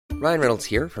Ryan Reynolds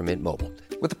here from Mint Mobile.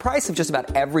 With the price of just about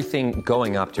everything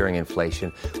going up during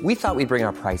inflation, we thought we'd bring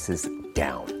our prices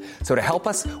down. So to help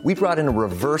us, we brought in a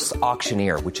reverse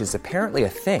auctioneer, which is apparently a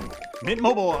thing. Mint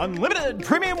Mobile Unlimited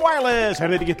Premium Wireless. How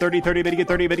to get 30, 30, bit to get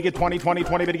 30, bit to get 20, 20,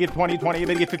 20, bit to get 20, 20,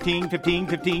 bit to get 15, 15,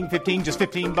 15, 15, just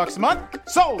 $15 a month?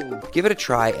 Sold! Give it a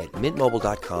try at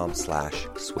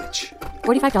mintmobile.com/switch.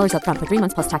 $45 up front for 3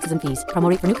 months plus taxes and fees. Promo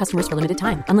rate for new customers for limited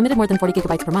time. Unlimited more than 40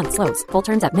 gigabytes per month. Slows full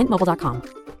terms at mintmobile.com.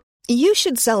 You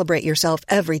should celebrate yourself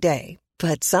every day.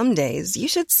 But some days you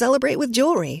should celebrate with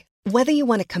jewelry. Whether you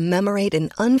want to commemorate an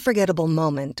unforgettable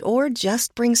moment or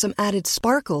just bring some added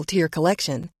sparkle to your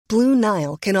collection, Blue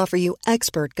Nile can offer you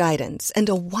expert guidance and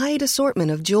a wide assortment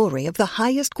of jewelry of the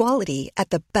highest quality at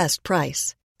the best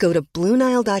price. Go to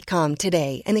BlueNile.com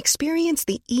today and experience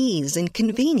the ease and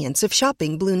convenience of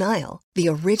shopping Blue Nile, the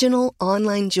original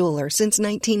online jeweler since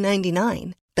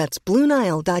 1999. That's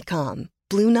BlueNile.com.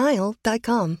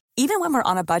 BlueNile.com. Even when we're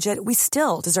on a budget, we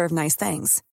still deserve nice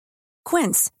things.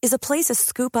 Quince is a place to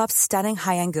scoop up stunning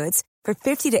high-end goods for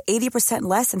 50 to 80%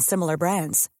 less than similar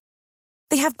brands.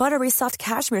 They have buttery soft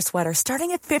cashmere sweaters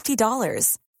starting at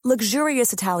 $50,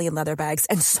 luxurious Italian leather bags,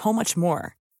 and so much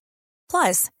more.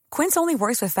 Plus, Quince only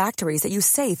works with factories that use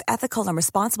safe, ethical, and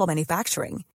responsible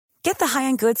manufacturing. Get the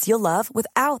high-end goods you'll love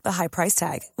without the high price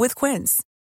tag with Quince.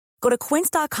 Go to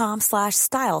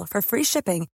quince.com/style for free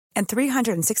shipping and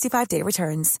 365-day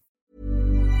returns.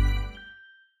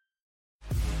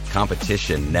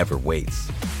 Competition never waits.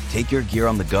 Take your gear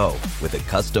on the go with a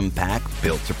custom pack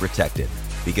built to protect it.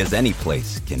 Because any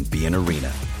place can be an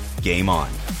arena. Game on.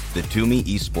 The Tumi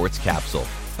Esports Capsule.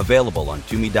 Available on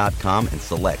Tumi.com and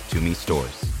select Tumi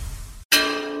stores.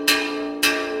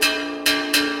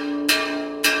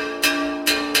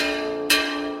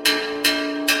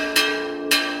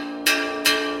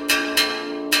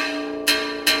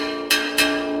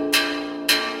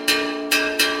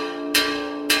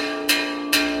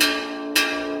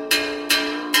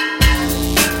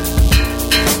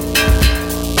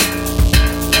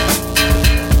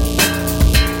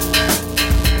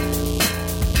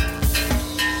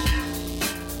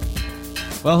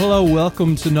 Well, hello,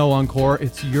 welcome to No Encore.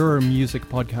 It's your music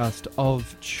podcast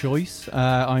of choice.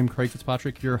 I'm Craig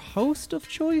Fitzpatrick, your host of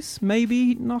choice,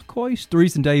 maybe, not quite. The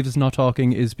reason Dave is not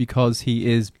talking is because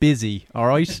he is busy, all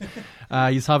right?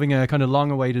 He's having a kind of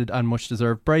long-awaited and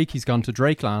much-deserved break. He's gone to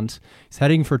Drakeland. He's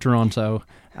heading for Toronto.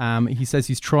 He says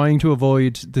he's trying to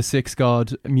avoid the Six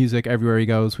God music everywhere he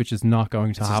goes, which is not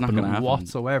going to happen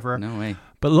whatsoever. No way.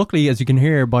 But luckily, as you can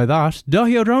hear by that,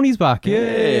 Daithí O'Droney's back.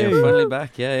 Yay! Yay! Finally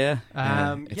back, yeah.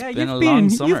 It's been a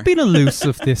long summer. You've been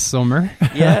elusive this summer.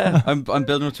 Yeah, I'm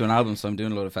building up to an album, so I'm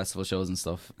doing a lot of festival shows and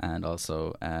stuff. And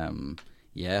also,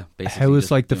 basically. How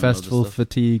is like the festival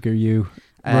fatigue? Are you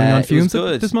running on fumes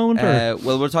at this moment?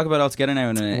 Well, we'll talk about All Together now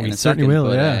in a certainly second. Will,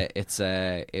 but,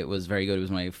 it was very good. It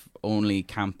was my only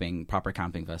proper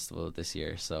camping festival this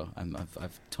year, so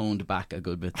I've toned back a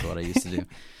good bit to what I used to do.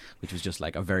 Which was just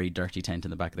like a very dirty tent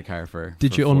in the back of the car for.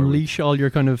 Did you unleash all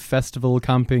your kind of festival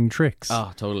camping tricks?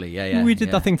 Oh, totally, yeah. We did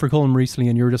that thing for Cullen recently,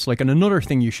 and you were just like, and another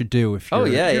thing you should do if you're,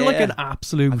 you're like an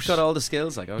absolute. I've got all the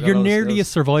skills. You're nearly a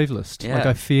survivalist. Yeah. Like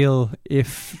I feel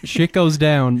if shit goes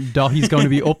down, Daithí's going to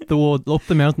be up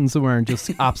the mountain somewhere and just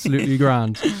absolutely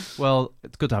grand. Well,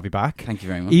 it's good to have you back. Thank you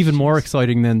very much. Even more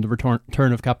exciting than the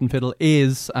return of Captain Fiddle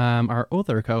is our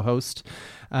other co-host.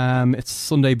 It's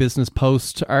Sunday Business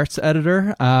Post arts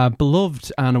editor,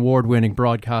 beloved and award-winning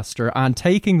broadcaster, and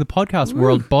taking the podcast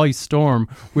world by storm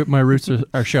with My Roots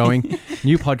Are Showing.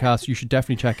 New podcast you should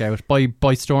definitely check out.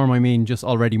 By storm, I mean just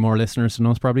already more listeners than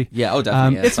us, probably. Yeah,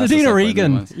 definitely. It's Nadina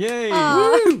Regan. Yay!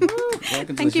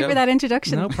 Thank you for that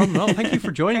introduction. No problem at all. Thank you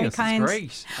for joining us. Kind. It's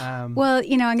great. Well,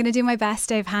 I'm going to do my best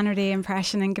Dave Hanratty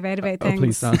impression and give out about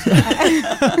things. Oh, please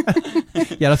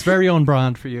don't. Yeah, that's very on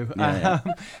brand for you.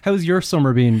 How's your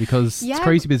summer been? Because it's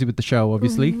crazy busy with the show,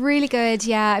 obviously. Really good,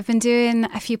 yeah. I've been doing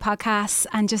a few podcasts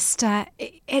and just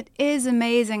it is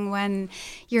amazing when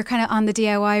you're kind of on the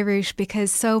DIY route,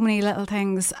 because so many little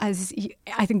things, as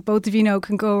I think both of you know,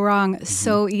 can go wrong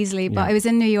so easily. But I was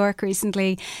in New York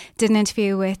recently, did an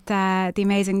interview with the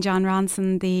amazing John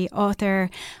Ronson, the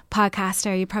author,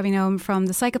 podcaster. You probably know him from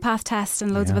The Psychopath Test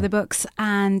and loads of other books,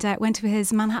 and went to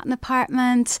his Manhattan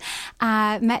apartment,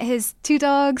 met his two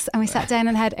dogs, and we sat down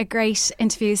and had a great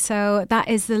interview. So that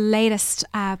is the latest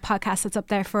podcast that's up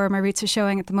there for My Roots Are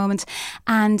Showing at the moment.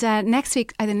 And next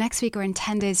week, either next week or in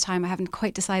 10 days time, I haven't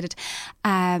quite decided,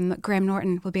 Graham Graham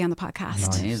Norton will be on the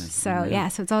podcast. Nice. So yeah,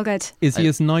 so it's all good. Is he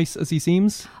as nice as he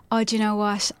seems? Oh, do you know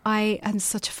what? I am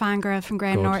such a fangirl from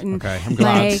Graham Good. Norton. Okay, I'm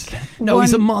glad. Like, No,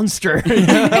 he's a monster.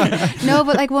 No,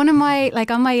 but like one of my,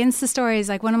 like on my Insta stories,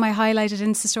 like one of my highlighted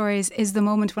Insta stories is the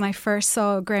moment when I first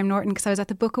saw Graham Norton, because I was at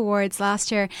the Book Awards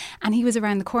last year and he was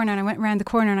around the corner, and I went around the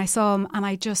corner and I saw him, and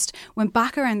I just went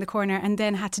back around the corner and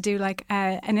then had to do like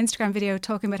an Instagram video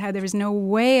talking about how there was no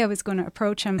way I was going to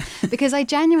approach him, because I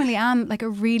genuinely am like a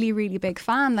really, really big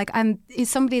fan. Like he's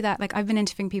somebody that like I've been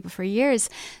interviewing people for years.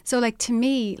 So like to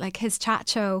me, like his chat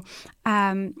show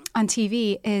on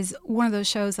TV is one of those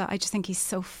shows that I just think he's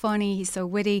so funny, he's so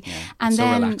witty, and so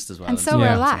then relaxed as well. and so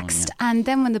Yeah. relaxed. And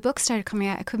then when the book started coming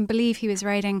out, I couldn't believe he was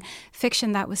writing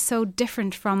fiction that was so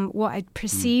different from what I'd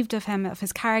perceived of him, of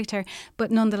his character,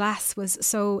 but nonetheless was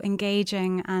so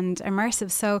engaging and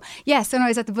immersive. So yeah, so when I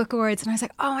was at the Book Awards and I was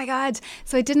like, oh my God.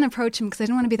 So I didn't approach him because I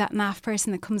didn't want to be that naff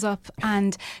person that comes up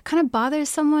and kind of bothers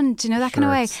someone. Do you know that kind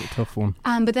of way? It's a tough one.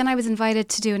 But then I was invited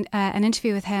to do an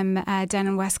interview with him down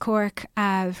in West Cork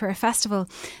for a festival.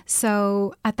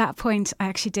 So at that point, I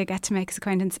actually did get to make his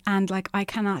acquaintance, and like I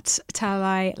cannot tell a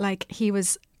lie, like he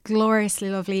was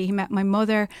gloriously lovely. He met my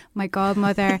mother, my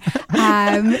godmother,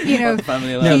 you know,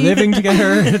 Yeah, living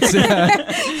together. It's,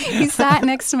 he sat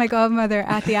next to my godmother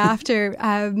at the after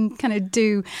kind of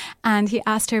do, and he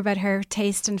asked her about her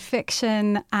taste in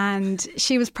fiction, and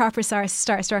she was proper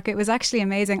starstruck. It was actually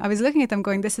amazing. I was looking at them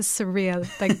going, this is surreal.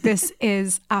 Like, this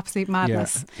is absolute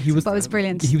madness. He was, but it was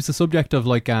brilliant. He was the subject of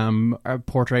like a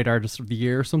Portrait Artist of the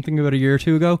Year or something about a year or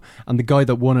two ago, and the guy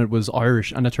that won it was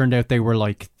Irish, and it turned out they were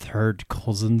like third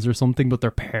cousins or something, but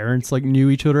their parents like knew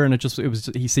each other, and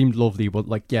he seemed lovely, but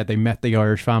like yeah, they met the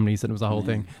Irish families, and it was a whole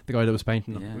thing. The guy that was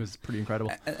painting them, it was pretty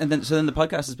incredible. And then the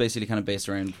podcast is basically kind of based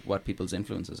around what people's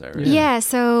influences are, right? Yeah,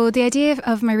 so the idea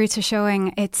of My Roots of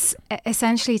Showing, it's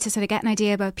essentially to sort of get an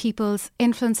idea about people's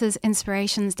influences,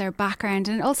 inspirations, their background,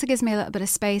 and it also gives me a little bit of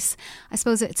space. I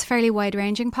suppose it's a fairly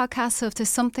wide-ranging podcast, so if there's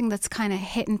something that's kind of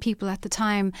hitting people at the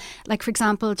time, like for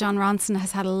example, John Ronson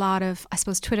has had a lot of, I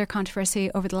suppose, Twitter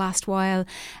controversy over the last while.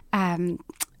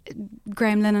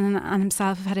 Graham Lennon and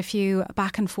himself have had a few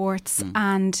back and forths,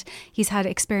 and he's had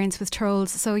experience with trolls.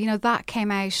 So, you know, that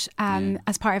came out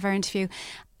as part of our interview.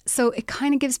 So it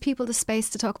kind of gives people the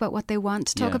space to talk about what they want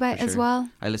to talk about as well.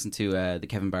 I listened to the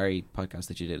Kevin Barry podcast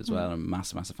that you did as well. I'm a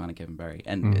massive fan of Kevin Barry.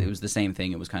 And it was the same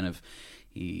thing. It was kind of,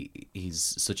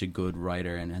 he's such a good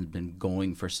writer and has been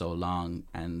going for so long.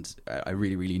 And I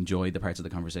really enjoyed the parts of the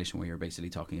conversation where you're basically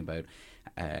talking about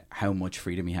how much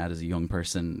freedom he had as a young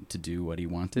person to do what he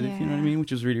wanted, if you know what I mean,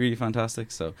 which was really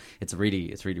fantastic. So it's really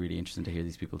interesting to hear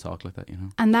these people talk like that, you know.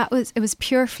 And it was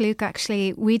pure fluke,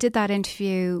 actually. We did that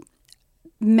interview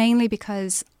mainly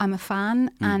because I'm a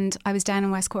fan, and I was down in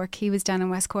West Cork, he was down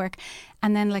in West Cork,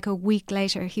 and then like a week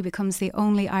later he becomes the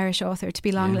only Irish author to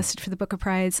be longlisted for the Booker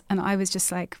Prize, and I was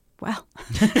just like, well,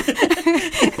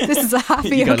 this is a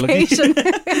happy occasion.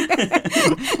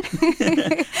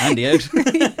 Handy out.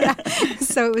 Yeah.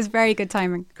 So it was very good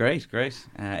timing. Great.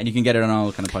 And you can get it on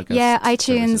all kind of podcasts. Yeah,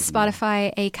 iTunes,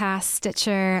 Spotify, Acast,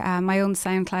 Stitcher, my own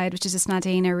SoundCloud, which is just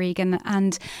Nadine O'Regan,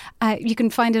 and you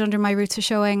can find it under My Roots of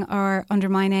Showing or under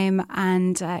my name.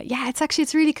 And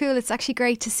it's really cool. It's actually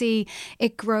great to see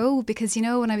it grow, because you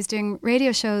know, when I was doing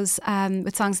radio shows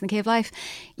with Songs in the Key of Life,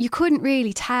 you couldn't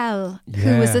really tell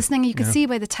who was listening. You could see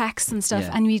by the text and stuff,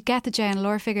 and you'd get the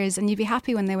J&L figures, and you'd be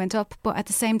happy when they went up. But at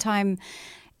the same time,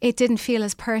 it didn't feel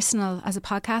as personal as a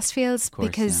podcast feels,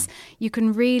 because you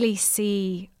can really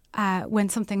see when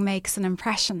something makes an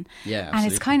impression. Yeah, absolutely.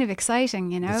 And it's kind of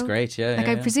exciting, you know. It's great,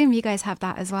 I presume you guys have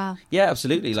that as well. Yeah,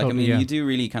 absolutely. Like, Totally, you do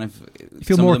really kind of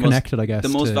feel more connected, I guess. The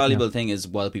most valuable thing is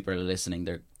while people are listening,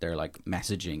 they're like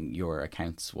messaging your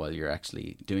accounts while you're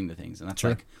actually doing the things, and that's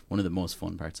like one of the most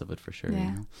fun parts of it for sure. Yeah,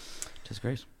 you know? Which is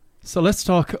great. So let's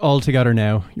talk all together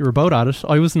now. You were both at it.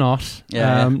 I was not.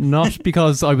 Not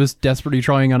because I was desperately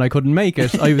trying and I couldn't make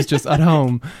it. I was just at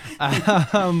home.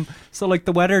 So like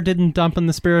the weather didn't dampen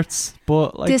the spirits,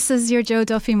 but like this is your Joe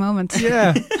Duffy moment.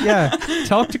 Yeah.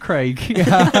 Talk to Craig.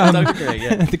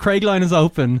 The Craig line is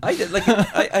open. I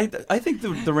think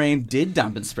the rain did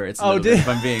dampen spirits a little bit, if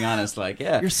I'm being honest. Like,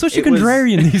 yeah, you're such a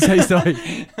contrarian these days, though.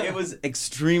 It was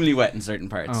extremely wet in certain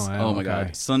parts. Oh my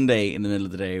god! Sunday in the middle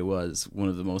of the day was one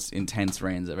of the most intense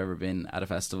rains I've ever been at a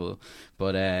festival.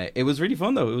 But it was really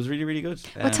fun, though. It was really good.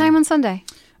 What time on Sunday?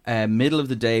 Middle of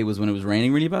the day was when it was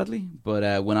raining really badly,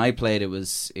 but when I played, it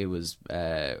was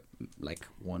like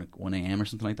 1 a.m. or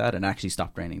something like that, and it actually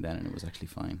stopped raining then, and it was actually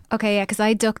fine. Okay, yeah, because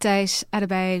I ducked out at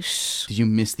about... Did you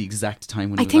miss the exact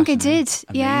time when it I was think I actually did,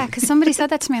 raining? yeah, because somebody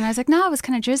said that to me, and I was like, no, it was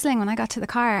kind of drizzling when I got to the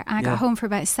car, and I got home for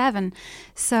about 7.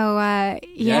 So,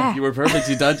 yeah. You were perfect.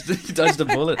 You dodged a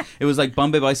bullet. It was like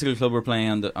Bombay Bicycle Club were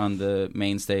playing on the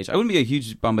main stage. I wouldn't be a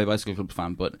huge Bombay Bicycle Club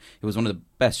fan, but it was one of the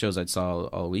best shows I saw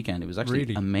all weekend. It was actually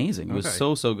Really? amazing. It was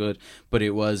so good, but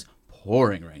it was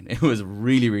pouring rain. It was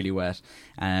really, really wet.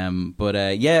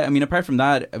 Yeah, I mean, apart from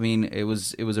that, I mean, it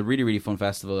was a really, really fun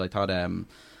festival. I thought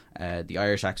the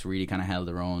Irish acts really kind of held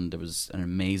their own. There was an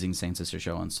amazing Saint Sister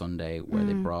show on Sunday where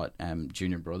they brought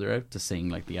Junior Brother out to sing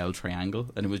like the El Triangle,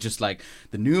 and it was just like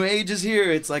the new age is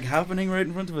here. It's like happening right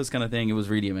in front of us, kind of thing. It was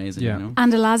really amazing. Yeah. You know?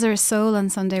 And the Lazarus Soul on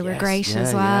Sunday were great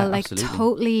as well. Like absolutely.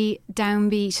 totally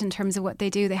downbeat in terms of what they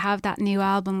do. They have that new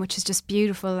album which is just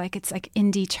beautiful. Like it's like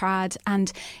indie trad,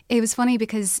 and it was funny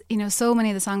because so many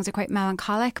of the songs are quite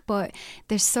melancholic, but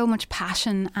there's so much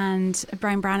passion, and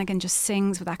Brian Brannigan just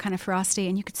sings with that kind of ferocity,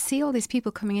 and you could see all these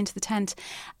people coming into the tent,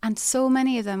 and so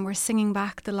many of them were singing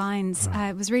back the lines.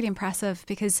 It was really impressive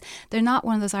because they're not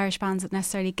one of those Irish bands that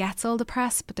necessarily gets all the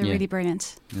press, but they're really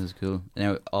brilliant. It was cool.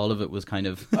 Now all of it was kind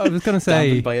of I was going to say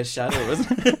dampened by a shadow,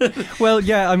 wasn't it? Well,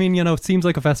 yeah, I mean, it seems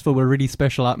like a festival with a really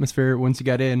special atmosphere once you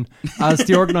get in. As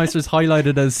the organisers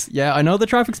highlighted as, I know the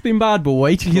traffic's been bad, but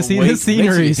wait till you see the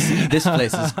scenery. This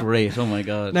place is great. Oh my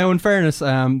God. Now, in fairness,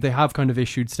 they have kind of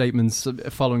issued statements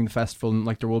following the festival, and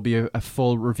like there will be a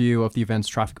full review of the event's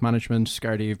traffic management.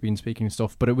 Gardaí have been speaking and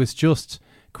stuff, but it was just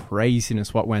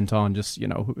craziness what went on, just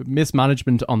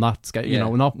mismanagement on that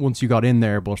scale, not once you got in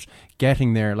there, but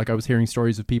getting there. Like I was hearing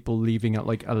stories of people leaving at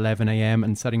like 11 a.m.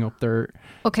 and setting up their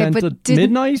tent at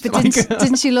midnight. But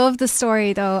didn't you love the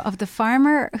story though of the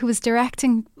farmer who was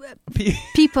directing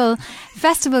people,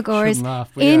 festival goers,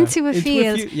 into a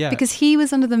field because he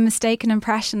was under the mistaken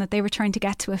impression that they were trying to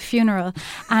get to a funeral.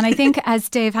 And I think, as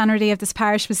Dave Hanratty of this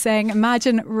parish was saying,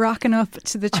 imagine rocking up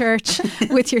to the church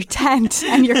with your tent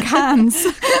and your cans.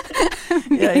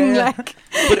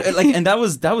 And that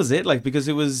was it, like, because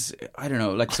it was, I don't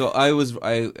know, like, so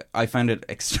I found it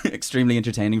extremely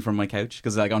entertaining from my couch,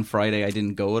 because like on Friday I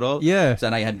didn't go at all,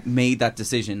 and I had made that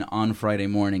decision on Friday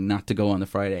morning not to go on the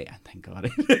Friday, and thank God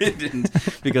it didn't,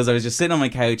 because I was just sitting on my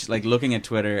couch like looking at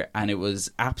Twitter, and it was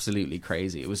absolutely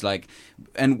crazy. It was like,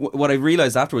 and what I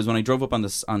realized afterwards when I drove up on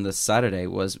the Saturday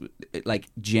was like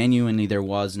genuinely there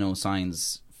was no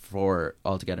signs for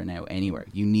Altogether Now anywhere.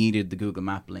 You needed the Google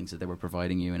Map links that they were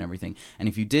providing you and everything, and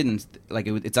if you didn't, like,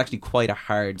 it's actually quite a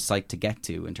hard site to get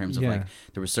to in terms of like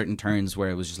there were certain turns where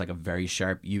it was just like a very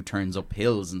sharp U-turns up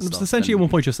hills and stuff. It was essentially at one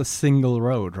point just a single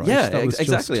road, right? Yeah,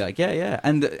 exactly. Like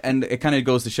and it kind of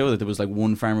goes to show that there was like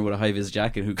one farmer with a high-vis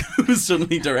jacket who was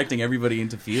suddenly directing everybody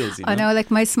into fields. I know,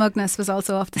 like my smugness was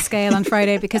also off the scale on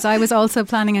Friday because I was also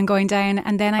planning on going down,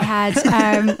 and then I had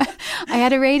I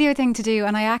had a radio thing to do,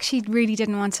 and I actually really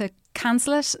didn't want to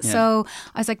cancel it. So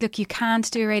I was like, look, you can't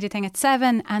do a radio thing at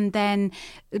 7 and then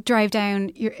drive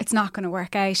down. It's not going to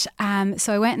work out.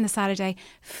 So I went on the Saturday,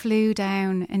 flew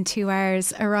down in 2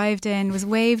 hours, arrived in, was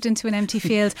waved into an empty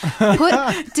field,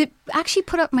 actually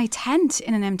put up my tent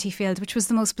in an empty field, which was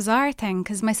the most bizarre thing,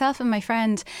 because myself and my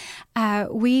friend,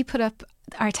 we put up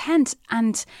our tent,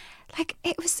 and like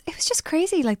it was just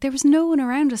crazy. Like there was no one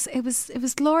around us. It was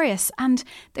glorious, and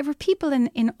there were people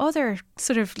in other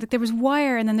sort of, like, there was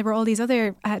wire, and then there were all these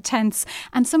other tents.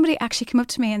 And somebody actually came up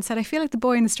to me and said, "I feel like the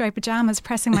boy in the striped pajamas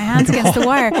pressing my hands against the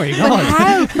wire." Oh my God. But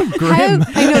how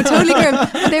I know, totally grim.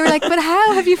 But they were like, "But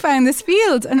how have you found this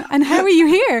field? And how are you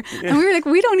here?" And we were like,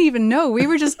 "We don't even know. We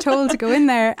were just told to go in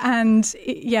there." And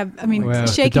I mean,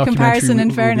 shaky comparison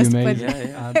in fairness, but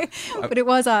but it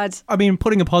was odd. I mean,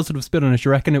 putting a positive spin on it,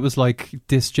 you reckon it was like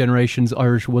this generation's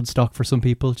Irish Woodstock for some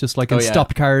people, just like in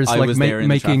stopped cars, like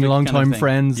making long-time kind of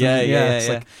friends. It's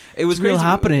like, it was real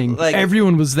happening. Like,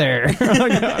 everyone was there.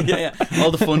 All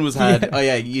the fun was had.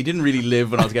 You didn't really live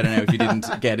when I was getting out if you didn't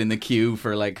get in the queue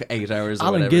for like 8 hours.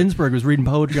 Allen Ginsberg was reading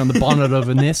poetry on the bonnet of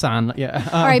a Nissan.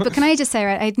 All right, but can I just say,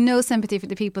 right, I had no sympathy for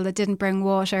the people that didn't bring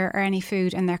water or any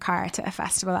food in their car to a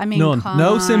festival. I mean,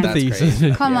 no sympathy.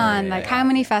 Come on, like how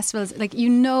many festivals? Like,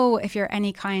 if you're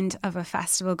any kind of a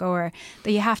festival goer,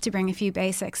 that you have to bring a few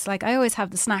basics. Like I always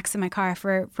have the snacks in my car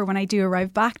for when I do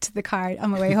arrive back to the car on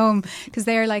my way home, because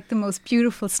they're like the most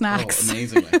beautiful snacks. Oh,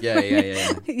 amazing. Like,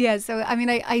 yeah, so I mean,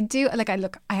 I do, like,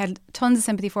 I had tons of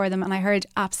sympathy for them, and I heard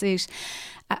absolutely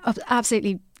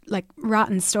like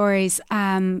rotten stories,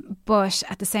 but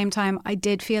at the same time I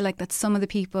did feel like that some of the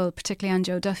people, particularly on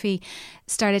Joe Duffy,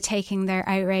 started taking their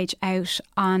outrage out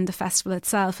on the festival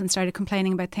itself and started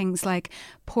complaining about things like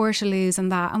Portaloos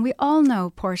and that, and we all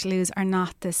know Portaloos are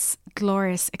not this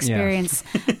glorious experience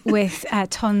with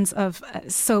tons of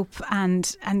soap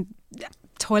and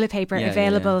toilet paper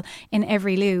available in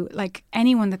every loo. Like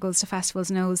anyone that goes to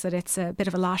festivals knows that it's a bit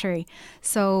of a lottery.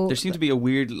 So there seems to be a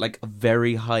weird, like a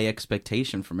very high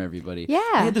expectation from everybody. Yeah,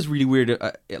 I had this really weird,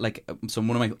 so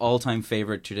one of my all-time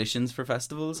favorite traditions for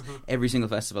festivals. Every single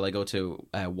festival I go to,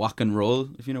 wok and roll.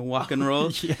 If you know wok and roll,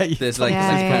 there's like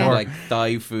kind of like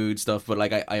Thai food stuff. But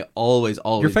like I always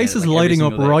your face is lighting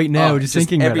up right now just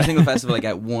thinking every about single festival I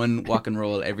get one wok and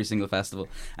roll every single festival.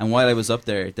 And while I was up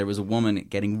there was a woman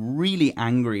getting really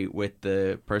angry with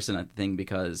the person at the thing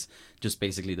because just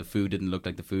basically the food didn't look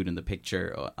like the food in the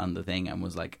picture on the thing, and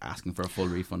was like asking for a full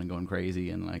refund and going crazy.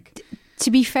 And like, to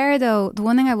be fair though, the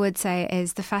one thing I would say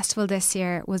is the festival this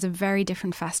year was a very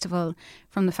different festival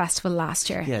from the festival last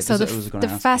year. So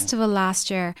the festival last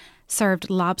year served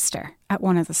lobster at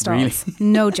one of the stalls.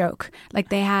 Really? No joke. Like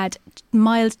they had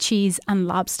mild cheese and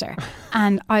lobster,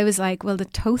 and I was like, well, the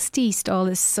toasty stall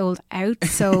is sold out,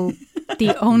 so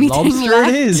the only thing left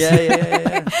it is.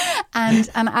 Yeah. And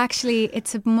actually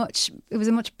it was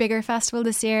a much bigger festival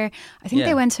this year. I think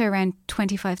they went to around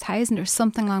 25,000 or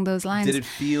something along those lines. Did it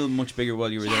feel much bigger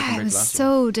while you were there compared to last year? It was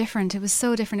so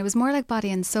different. It was more like Body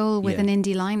and Soul with an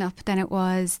indie lineup than it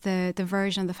was the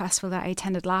version of the festival that I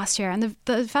attended last year. And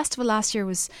the festival last year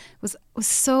was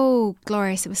so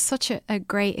glorious. It was such a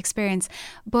great experience.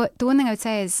 But the one thing I would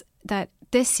say is that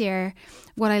this year,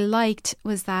 what I liked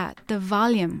was that the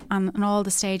volume on all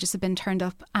the stages have been turned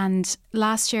up. And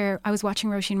last year, I was watching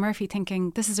Roisin Murphy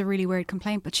thinking, this is a really weird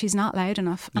complaint, but she's not loud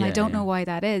enough. And I don't know why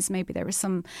that is. Maybe there was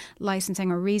some licensing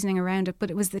or reasoning around it,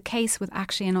 but it was the case with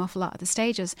actually an awful lot of the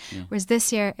stages. Whereas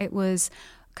this year, it was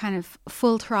kind of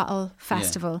full throttle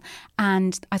festival,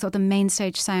 and I thought the main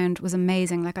stage sound was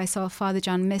amazing. Like I saw Father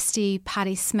John Misty,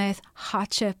 Patti Smith,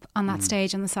 Hot Chip on that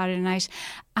stage on the Saturday night,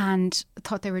 and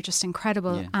thought they were just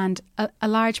incredible. And a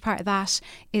large part of that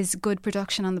is good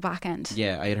production on the back end.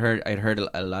 I had heard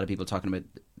a lot of people talking about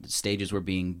stages were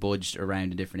being budged around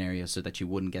in different areas so that you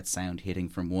wouldn't get sound hitting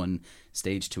from one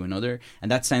stage to another, and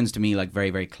that sounds to me like very,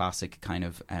 very classic kind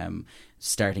of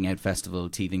starting out festival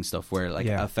teething stuff, where like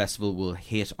a festival will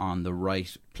hit on the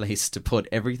right place to put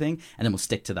everything, and then we'll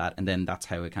stick to that, and then that's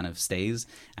how it kind of stays.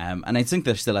 And I think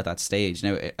they're still at that stage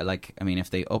now. Like, I mean, if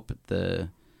they up the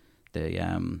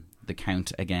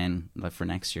count again, like for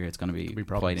next year, it's going to be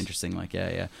quite interesting. Like,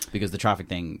 because the traffic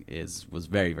thing was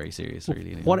very, very serious.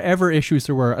 Really, whatever issues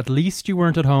there were, at least you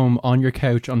weren't at home on your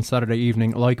couch on Saturday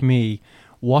evening like me,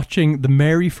 watching the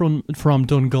Mary from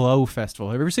Dunglow festival.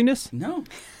 Have you ever seen this? No.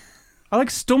 I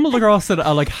stumbled across it at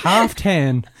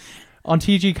 10:30 on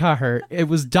TG Cahir. It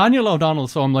was Daniel O'Donnell,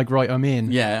 so I'm like, right, I'm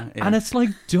in. Yeah. And it's like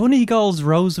Donegal's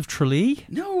Rose of Tralee.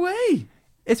 No way.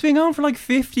 It's been on for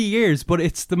 50 years, but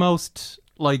it's the most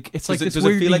does it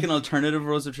feel like an alternative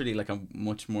Rose of Tralee, like a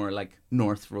much more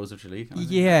North Rose of Tralee?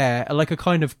 Like a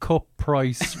kind of cup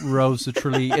price Rose of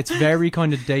Tralee. It's very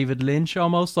kind of David Lynch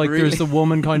almost. There's the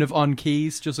woman kind of on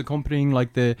keys just accompanying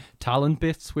the talent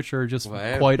bits, which are just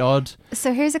quite odd.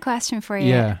 So here's a question for you.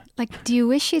 Yeah. Do you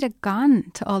wish you'd have gone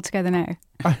to All Together Now?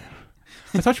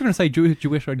 I thought you were going to say, do you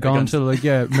wish I'd gone to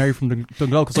Mary from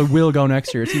Dunglow, because I will go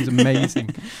next year. It seems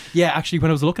amazing. Actually,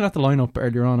 when I was looking at the lineup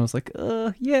earlier on, I was like,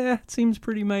 it seems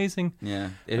pretty amazing. Yeah,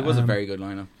 it was a very good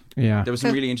lineup. Yeah, there was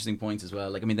some really interesting points as well.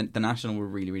 Like, I mean, the National were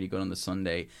really, really good on the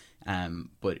Sunday,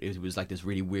 but it was this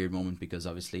really weird moment because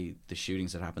obviously the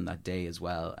shootings that happened that day as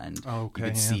well, and you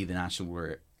could see the National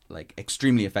were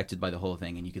extremely affected by the whole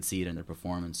thing, and you could see it in their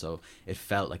performance. So it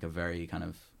felt like a very kind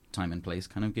of time and place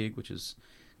kind of gig, which is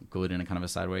good in a kind of a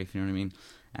sad way, if you know what I mean.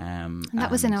 And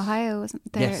that was in Ohio, wasn't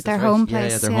it? Yes, their home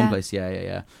place. Yeah, their home place.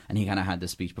 Yeah. And he kind of had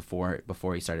this speech before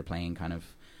he started playing, kind of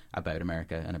about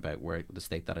America and about where the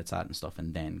state that it's at and stuff,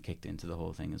 and then kicked into the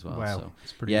whole thing as well. Wow, so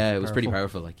it's pretty it was pretty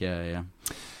powerful.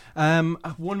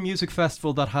 One music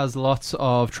festival that has lots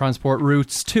of transport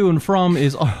routes to and from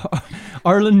is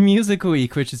Ireland Music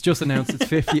Week, which has just announced its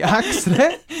 50 acts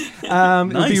today.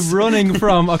 It'll be running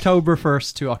from October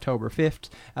 1st to October 5th.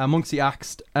 Amongst the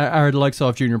acts are the likes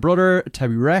of Junior Brother,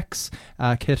 Tebby Rex,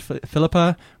 Kit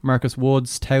Philippa, Marcus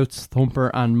Woods, Touts,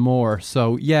 Thumper, and more.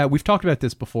 So we've talked about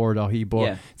this before, Dahi,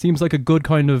 but it seems like a good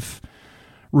kind of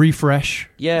refresh.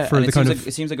 For the kind of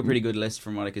it seems like a pretty good list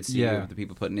from what I could see of the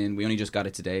people putting in. We only just got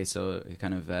it today, so it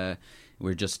kind of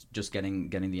we're just getting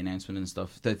the announcement and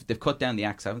stuff. They've cut down the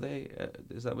acts, haven't they?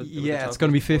 Is that what? Yeah, it's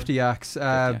going to be 50 acts.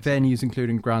 Venues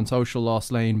including Grand Social,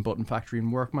 Lost Lane, Button Factory,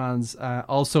 and Workman's.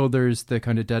 Also, there's the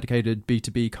kind of dedicated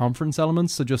B2B conference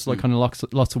elements. So just like kind of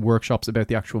lots of workshops about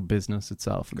the actual business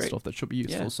itself and stuff that should be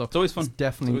useful. So it's always fun. It's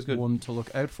definitely one to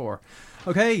look out for.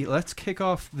 Okay, let's kick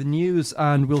off the news,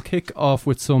 and we'll kick off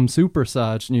with some super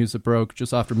sad news that broke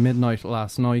just after midnight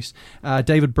last night.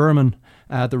 David Berman,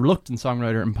 the reluctant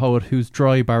songwriter and poet whose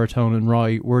dry baritone and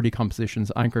wry wordy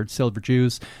compositions anchored Silver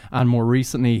Jews and more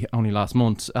recently, only last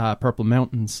month, Purple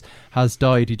Mountains, has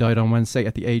died. He died on Wednesday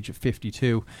at the age of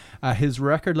 52. His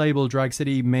record label Drag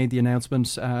City made the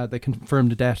announcement. They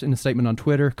confirmed the death in a statement on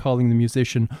Twitter, calling the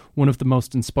musician one of the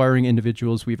most inspiring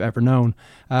individuals we've ever known.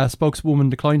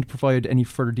 Spokeswoman declined to provide any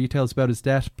further details about his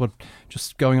death, but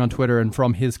just going on Twitter and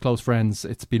from his close friends,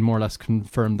 it's been more or less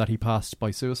confirmed that he passed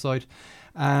by suicide.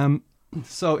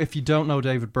 So if you don't know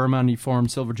David Berman, he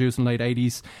formed Silver Jews in the late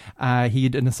 80s. He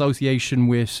had an association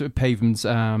with Paven's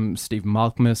Stephen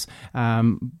Malkmus,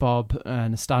 Bob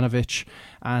Nastanovich,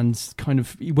 and kind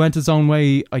of he went his own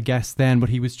way, I guess, then, but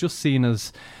he was just seen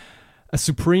as a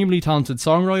supremely talented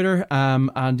songwriter,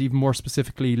 and even more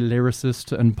specifically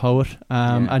lyricist and poet,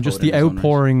 and just the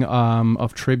outpouring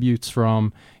of tributes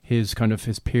from his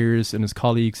peers and his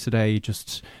colleagues today,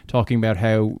 just talking about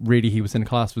how really he was in a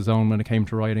class of his own when it came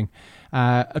to writing.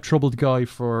 A troubled guy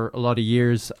for a lot of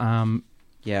years. I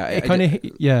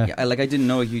didn't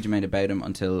know a huge amount about him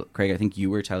until, Craig, I think you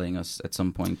were telling us at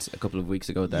some point a couple of weeks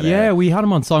ago that we had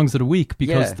him on Songs of the Week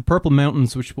because the Purple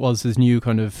Mountains, which was his new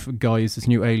kind of guise, his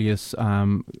new alias,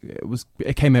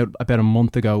 it came out about a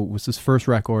month ago. It was his first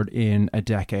record in a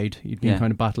decade. He'd been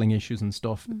kind of battling issues and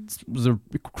stuff. It was a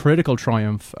critical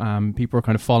triumph. People were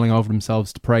kind of falling over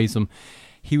themselves to praise him.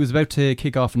 He was about to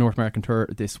kick off a North American tour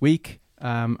this week.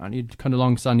 And he had kind of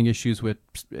long-standing issues with,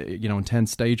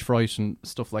 intense stage fright and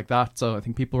stuff like that. So I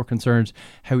think people were concerned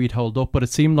how he'd hold up. But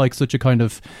it seemed like such a kind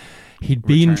of... He'd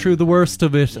been through the worst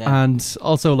of it. Yeah. And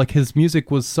also, like, his music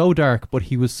was so dark, but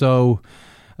he was so,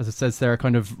 as it says there,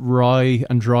 kind of wry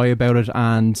and dry about it,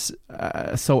 and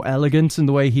so elegant in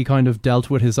the way he kind of dealt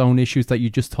with his own issues that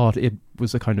you just thought it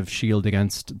was a kind of shield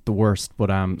against the worst. But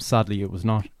sadly, it was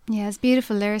not. Yeah, it's a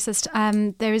beautiful lyricist.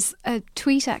 There's a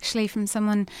tweet actually from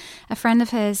someone, a friend of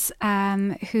his,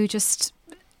 who just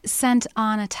sent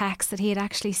on a text that he had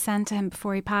actually sent to him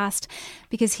before he passed,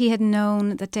 because he had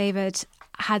known that David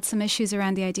had some issues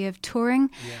around the idea of touring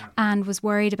and was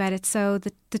worried about it. So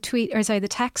the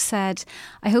text said,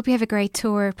 "I hope you have a great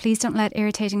tour. Please don't let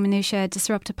irritating minutiae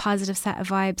disrupt a positive set of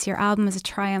vibes. Your album is a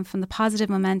triumph and the positive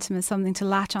momentum is something to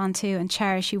latch onto and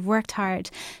cherish. You've worked hard.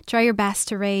 Try your best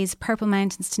to raise Purple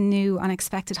Mountains to new,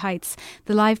 unexpected heights.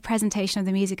 The live presentation of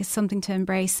the music is something to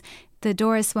embrace. The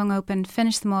door is swung open.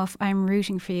 Finish them off. I'm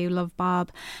rooting for you. Love, Bob."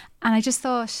 And I just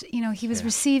thought, he was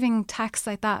receiving texts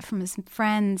like that from his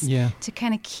friends to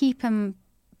kind of keep him,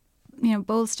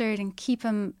 bolstered and keep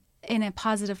him in a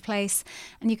positive place.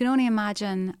 And you can only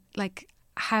imagine, like,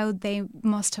 how they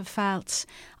must have felt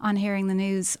on hearing the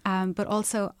news, but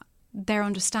also their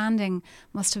understanding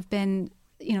must have been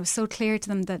so clear to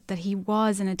them that he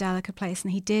was in a delicate place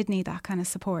and he did need that kind of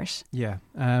support. Yeah.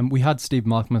 We had Steve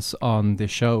Malkmus on the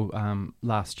show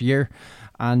last year,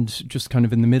 and just kind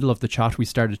of in the middle of the chat we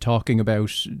started talking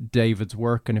about David's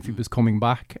work and if he was coming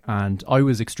back, and I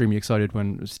was extremely excited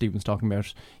when Steve was talking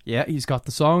about he's got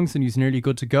the songs and he's nearly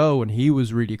good to go, and he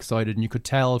was really excited, and you could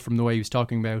tell from the way he was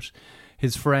talking about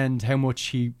his friend how much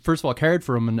he first of all cared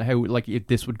for him and how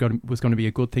this was going to be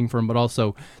a good thing for him, but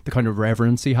also the kind of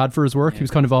reverence he had for his work. He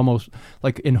was kind of almost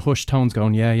like in hushed tones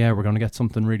going, we're going to get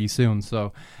something really soon.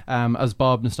 So as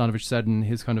Bob Nastanovich said in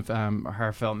his kind of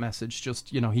heartfelt message, just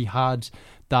he had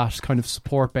that kind of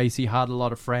support base. He had a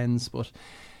lot of friends, but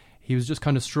he was just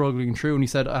kind of struggling through. And he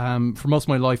said, for most of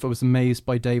my life, I was amazed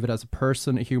by David as a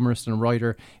person, a humorist and a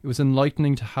writer. It was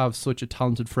enlightening to have such a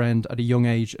talented friend at a young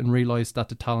age and realise that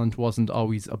the talent wasn't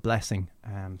always a blessing.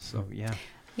 All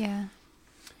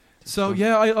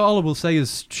I will say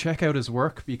is check out his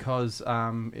work, because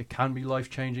it can be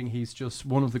life-changing. He's just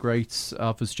one of the greats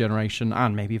of his generation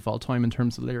and maybe of all time in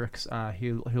terms of lyrics.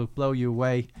 He'll blow you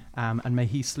away, and may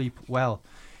he sleep well.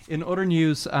 In other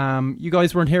news, you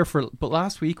guys weren't here but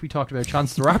last week we talked about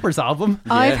Chance the Rapper's album.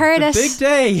 I've heard it. Big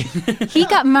day. He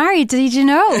got married, did you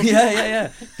know?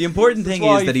 Yeah. The important thing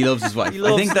is that he loves his wife.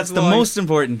 I think that's the most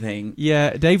important thing.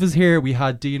 Yeah, Dave was here. We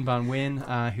had Dean Van Wyn,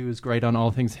 who was great on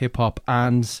all things hip-hop,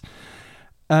 and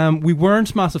we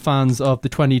weren't massive fans of the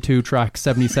 22 track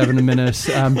 77 minute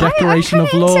Declaration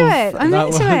of Love. I'm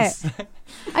into it.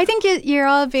 I think you're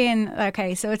all being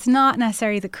okay. So it's not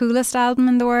necessarily the coolest album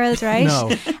in the world, right? No.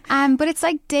 But it's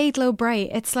like Dayglow Bright.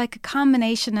 It's like a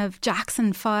combination of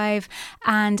Jackson 5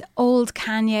 and old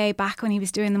Kanye back when he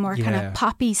was doing the more kind of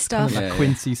poppy stuff. Kind of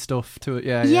Quincy stuff to it.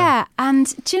 Yeah. Yeah.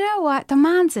 And do you know what? The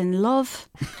man's in love.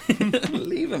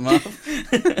 Leave him off.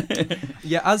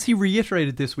 Yeah, as he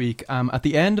reiterated this week, at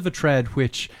the end of a thread,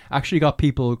 which actually got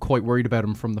people quite worried about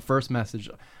him from the first message.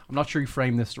 I'm not sure he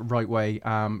framed this the right way.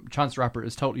 Chance the Rapper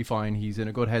is totally fine. He's in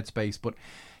a good headspace, but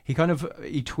he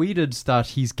tweeted that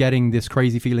he's getting this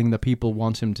crazy feeling that people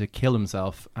want him to kill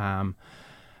himself. Then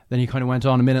he kind of went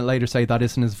on a minute later say that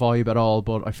isn't his vibe at all,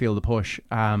 but I feel the push.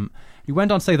 He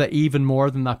went on to say that even more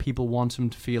than that, people want him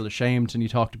to feel ashamed, and he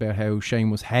talked about how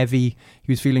shame was heavy.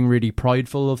 He was feeling really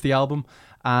prideful of the album.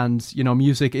 And, you know,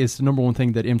 music is the number one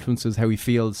thing that influences how he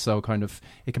feels. So kind of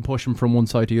it can push him from one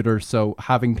side to the other. So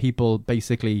having people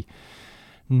basically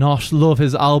not love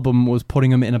his album was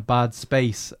putting him in a bad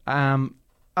space.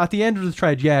 At the end of the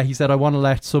thread, he said, I want to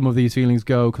let some of these feelings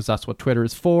go because that's what Twitter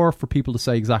is for people to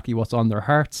say exactly what's on their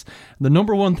hearts. And the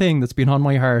number one thing that's been on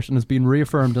my heart and has been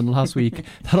reaffirmed in the last week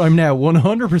that I'm now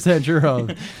 100% sure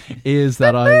of is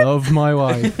that I love my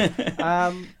wife.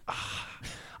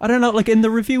 I don't know, like in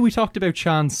the review we talked about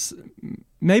Chance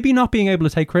maybe not being able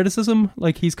to take criticism.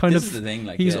 Like he's kind this of, is the thing,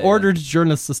 like, he's ordered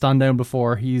journalists to stand down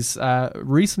before. He's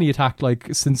recently attacked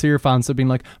like sincere fans have been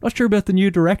like, not sure about the new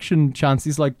direction, Chance.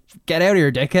 He's like, get out of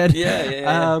here,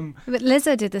 dickhead. But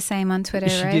Lizzo did the same on Twitter,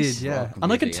 she right? did, yeah.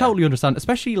 And I can totally understand,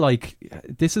 especially like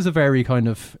this is a very kind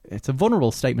of, it's a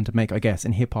vulnerable statement to make, I guess,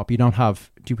 in hip hop.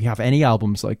 Do we have any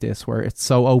albums like this where it's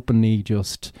so openly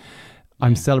just,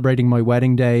 I'm celebrating my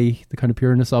wedding day, the kind of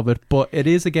pureness of it. But it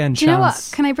is, again, Do you know what?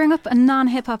 Can I bring up a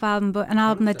non-hip-hop album, but an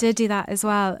album that did do that as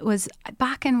well? Was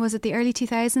back in, was it the early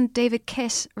 2000s? David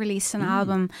Kitt released an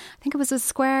album. I think it was a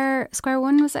Square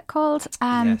One, was it called?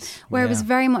 Where it was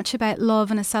very much about love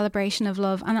and a celebration of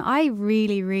love. And I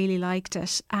really, really liked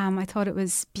it. I thought it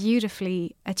was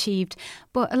beautifully achieved.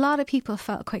 But a lot of people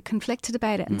felt quite conflicted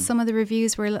about it. And some of the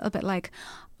reviews were a little bit like,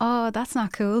 oh, that's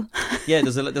not cool. Yeah,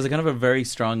 there's a kind of a very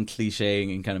strong cliche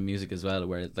in kind of music as well,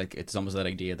 where like it's almost that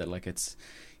idea that like it's,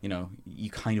 you know, you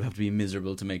kind of have to be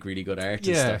miserable to make really good art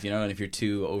and stuff, you know, and if you're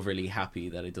too overly happy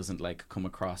that it doesn't like come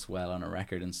across well on a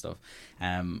record and stuff.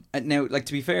 And now, like,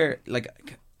 to be fair, like,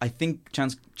 I think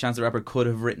Chance the Rapper could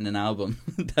have written an album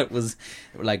that was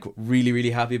like really,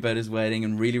 really happy about his wedding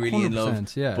and really, really in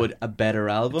love, but a better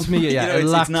album. To me, you know,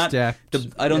 it's not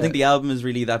depth. I don't think the album is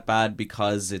really that bad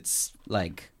because it's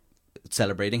like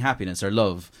celebrating happiness or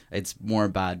love. It's more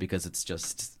bad because it's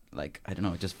just like, I don't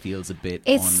know, it just feels a bit,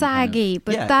 it's saggy,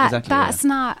 but that's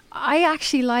not. I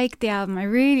actually like the album. I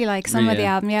really like some of the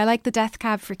album. I like the Death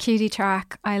Cab for Cutie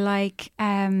track. I like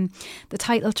the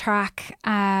title track,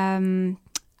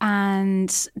 and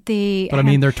the... But I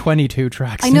mean, there are 22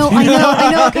 tracks. I know.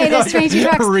 Okay, there's 22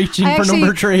 tracks. Reaching for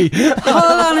number 3. Hold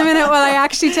on a minute while I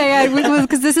actually tell you,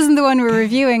 because this isn't the one we're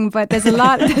reviewing, but there's a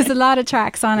lot of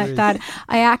tracks on it that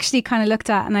I actually kind of looked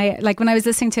at, and I, like, when I was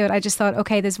listening to it, I just thought,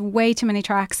 okay, there's way too many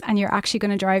tracks and you're actually going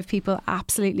to drive people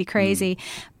absolutely crazy.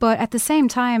 But at the same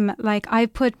time, like, I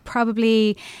put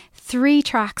probably 3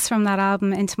 tracks from that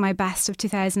album into my best of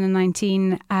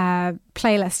 2019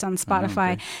 playlist on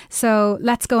Spotify. So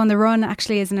Let's Go on the Run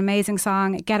actually is an amazing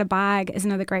song. Get a Bag is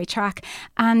another great track.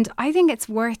 And I think it's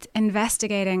worth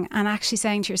investigating and actually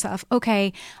saying to yourself,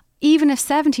 okay, even if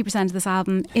 70% of this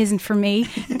album isn't for me,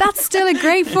 that's still a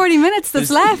great 40 minutes that's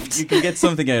left. You can get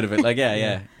something out of it. Like,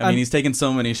 I mean, he's taken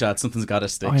so many shots, something's got to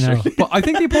stick. I know. But I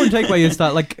think the important takeaway is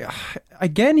that, like,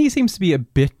 again, he seems to be a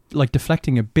bit, like,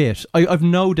 deflecting a bit. I've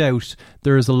no doubt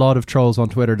there is a lot of trolls on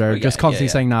Twitter that are just constantly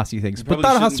saying nasty things. But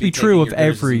that has to be true of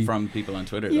every... from people on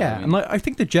Twitter. Yeah, though, I mean. and I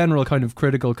think the general kind of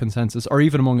critical consensus, or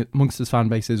even amongst his fan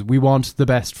base, is we want the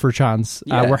best for Chance.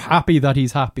 We're happy that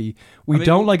he's happy. We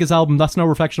don't like his album. That's no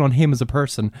reflection on him as a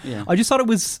person. Yeah. I just thought it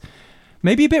was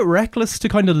maybe a bit reckless to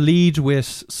kind of lead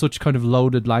with such kind of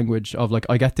loaded language of like,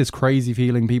 I get this crazy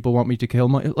feeling people want me to kill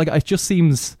my... Like, it just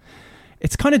seems...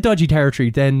 It's kind of dodgy territory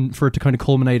then for it to kind of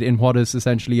culminate in what is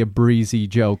essentially a breezy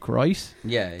joke, right?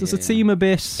 Yeah. Does it seem a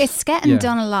bit... It's getting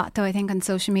done a lot, though, I think, on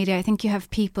social media. I think you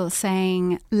have people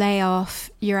saying, lay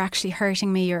off, you're actually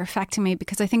hurting me, you're affecting me,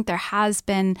 because I think there has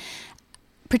been,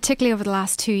 particularly over the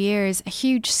last 2 years, a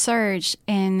huge surge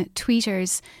in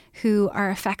tweeters who are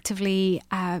effectively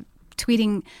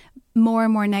tweeting more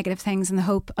and more negative things in the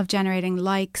hope of generating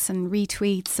likes and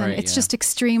retweets, and it's just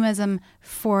extremism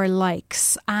for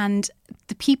likes. And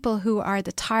the people who are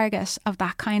the target of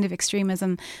that kind of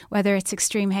extremism, whether it's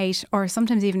extreme hate or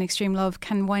sometimes even extreme love,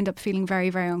 can wind up feeling very,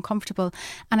 very uncomfortable.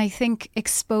 And I think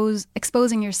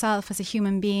exposing yourself as a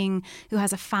human being who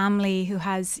has a family, who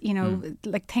has, you know,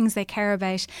 like things they care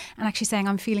about, and actually saying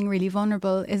I'm feeling really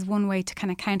vulnerable is one way to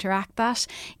kind of counteract that,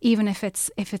 even if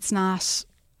it's not,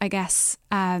 I guess,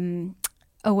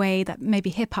 a way that maybe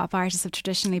hip hop artists have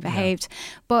traditionally behaved.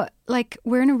 But like,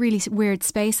 we're in a really weird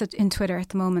space in Twitter at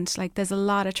the moment. Like, there's a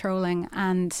lot of trolling,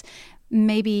 and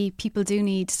maybe people do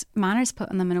need manners put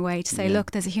on them in a way to say,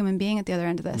 look, there's a human being at the other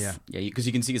end of this. Yeah, because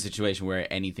you can see a situation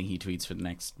where anything he tweets for the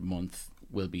next month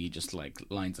will be just like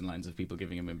lines and lines of people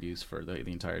giving him abuse for the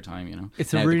entire time, you know.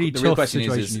 It's a really tough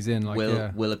situation he's in. Like,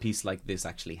 will a piece like this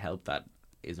actually help that?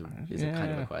 Is a kind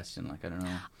of a question. Like, I don't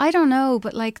know. I don't know,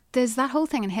 but like, there's that whole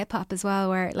thing in hip hop as well,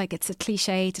 where like it's a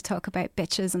cliche to talk about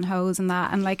bitches and hoes and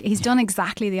that, and like he's done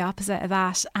exactly the opposite of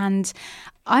that. And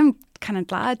I'm kind of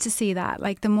glad to see that.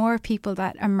 Like, the more people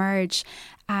that emerge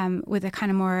with a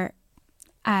kind of more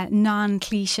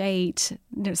non-cliched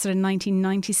sort of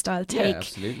 1990s style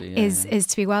take is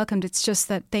to be welcomed. It's just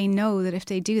that they know that if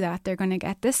they do that, they're going to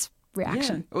get this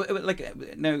reaction. Like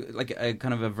a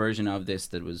kind of a version of this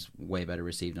that was way better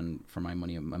received, and for my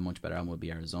money a much better album would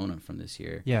be Arizona from this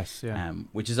year. Yes, yeah.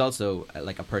 Which is also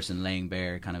like a person laying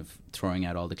bare, kind of throwing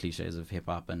out all the cliches of hip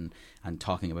hop and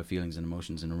talking about feelings and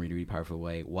emotions in a really, really powerful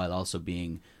way, while also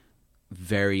being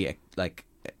very like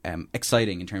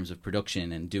exciting in terms of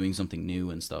production and doing something new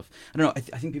and stuff. I don't know.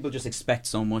 I think people just expect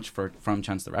so much from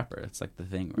Chance the Rapper. It's like the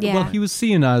thing. Right? Yeah. Well, he was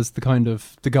seen as the kind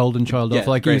of the golden child of,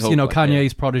 like, he was, you know,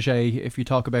 Kanye's protege. If you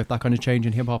talk about that kind of change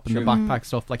in hip hop and the backpack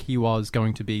stuff, like, he was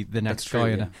going to be the next guy,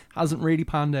 and it hasn't really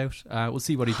panned out. We'll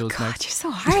see what he does next. You're so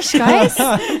harsh, guys.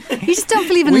 You just don't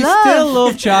believe in love. We still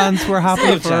love Chance. We're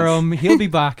happy for him. He'll be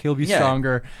back. He'll be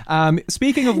stronger.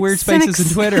 Speaking of weird spaces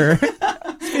in Twitter.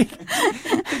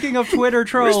 Speaking of Twitter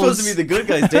trolls, we're supposed to be the good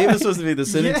guys. Dave is supposed to be the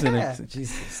cynics.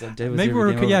 Jesus, so Dave, maybe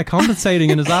we're compensating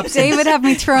in his absence. Dave had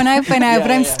me thrown out by now, but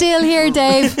I'm still here,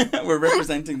 Dave. We're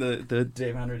representing the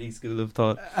Dave Hanratty school of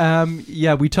thought.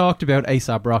 We talked about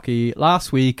A$AP Rocky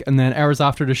last week, and then hours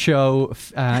after the show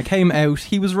came out,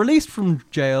 he was released from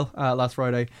jail last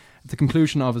Friday at the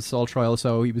conclusion of his assault trial.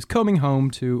 So he was coming home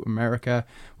to America,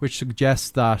 which suggests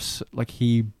that, like,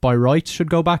 he by right should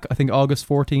go back, I think August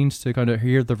 14th, to kind of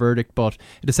hear the verdict, but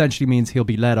it essentially means he'll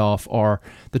be let off, or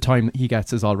the time he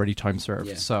gets is already time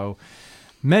served. So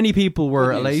many people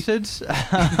were elated.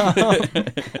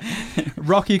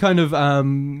 Rocky kind of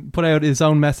put out his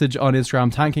own message on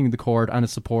Instagram thanking the court and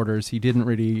his supporters. He didn't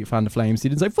really fan the flames. He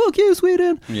didn't say, fuck you,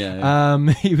 Sweden.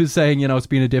 He was saying, you know, it's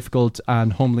been a difficult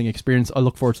and humbling experience. I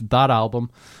look forward to that album.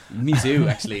 Me too,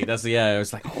 actually. I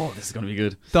was like, oh, this is going to be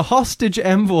good. The hostage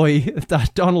envoy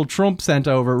that Donald Trump sent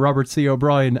over, Robert C.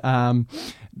 O'Brien,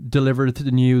 delivered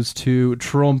the news to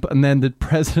Trump, and then the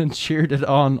president cheered it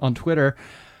on Twitter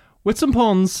with some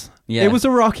puns. It was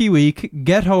a rocky week.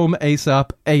 Get home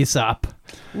ASAP, ASAP.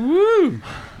 Woo!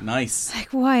 Nice. Like,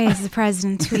 why is the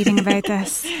president tweeting about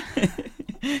this?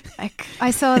 Like,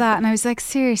 I saw that and I was like,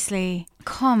 seriously,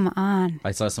 come on.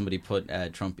 I saw somebody put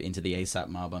Trump into the ASAP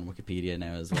mob on Wikipedia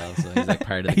now as well, so he's like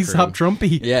part of the ASAP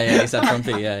Trumpy. Yeah, ASAP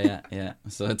Trumpy. Yeah.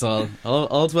 So it's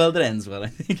all's well that ends well, I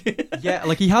think. Yeah,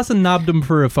 like, he hasn't nabbed him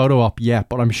for a photo op yet,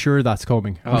 but I'm sure that's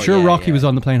coming. I'm sure Rocky was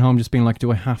on the plane home just being like,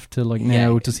 do I have to, like,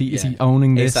 now to see, is he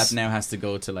owning this? ASAP now has to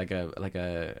go to like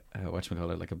a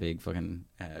whatchamacallit, like a big fucking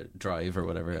drive or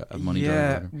whatever, a money drive or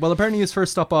whatever. Well, apparently his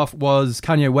first stop off was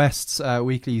Kanye West's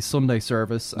weekly Sunday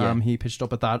service. He pitched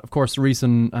up at that. Of course, the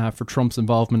reason for Trump's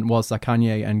involvement was that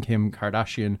Kanye and Kim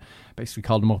Kardashian basically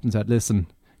called him up and said, listen,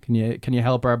 can you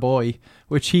help our boy?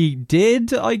 Which he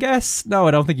did, I guess. No,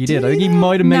 I don't think he did. I think he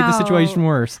might have made the situation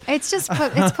worse. It's just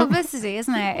it's publicity,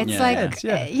 isn't it?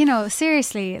 It's you know,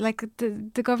 seriously, like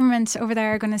the government over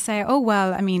there are going to say, oh,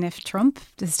 well, I mean, if Trump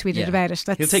has tweeted about it,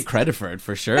 he'll take credit for it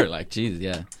for sure. Like, geez,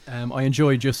 yeah. I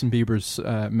enjoyed Justin Bieber's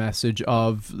message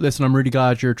of, listen, I'm really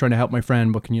glad you're trying to help my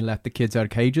friend, but can you let the kids out of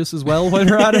cages as well while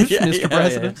you're at it, Mr.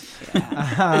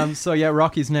 President? So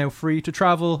Rocky's now free to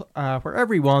travel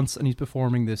wherever he wants, and he's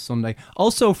performing this Sunday.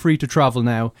 Also free to travel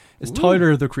now is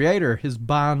Tyler, the Creator. His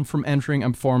ban from entering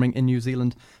and performing in New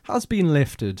Zealand has been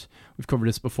lifted. We've covered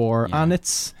this before, and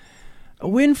it's A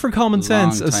win for common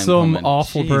sense, as some coming.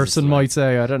 awful Jesus, person like. might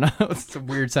say. I don't know. It's a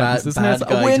weird sentence, isn't it?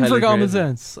 bad A win guy for Tyler common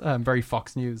Graydon. sense. Very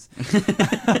Fox News.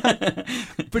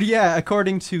 But yeah,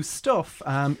 according to Stuff,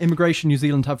 Immigration New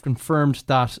Zealand have confirmed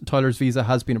that Tyler's visa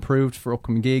has been approved for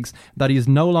upcoming gigs, that he is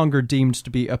no longer deemed to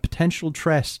be a potential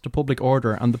threat to public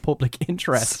order and the public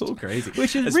interest. So crazy.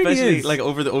 Which is Especially really is. like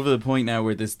over the point now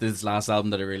where this last album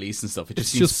that I released and stuff, it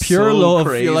It's just just pure so love.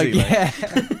 Crazy, You're like, yeah.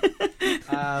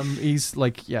 He's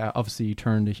like, yeah, obviously he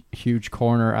turned a huge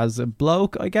corner as a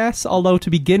bloke, I guess. Although to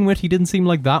begin with, he didn't seem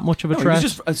like that much of a No, threat. he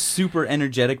was just a super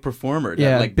energetic performer. That,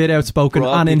 Yeah, like, bit outspoken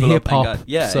brought and in people up hip hop. and got-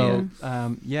 yeah, so,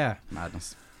 yeah.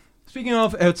 Madness. Speaking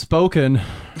of outspoken,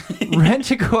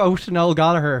 Rent-A-Quote Noel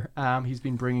Gallagher, he's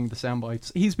been bringing the sound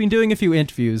bites. He's been doing a few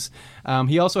interviews.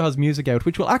 He also has music out,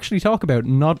 which we'll actually talk about.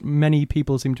 Not many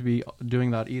people seem to be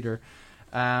doing that either.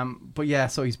 But yeah,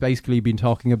 so he's basically been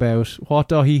talking about what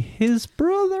his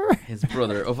brother. His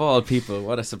brother, of all people,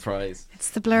 what a surprise.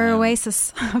 It's the Blur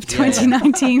Oasis of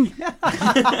 2019.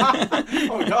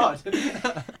 Oh God.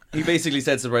 He basically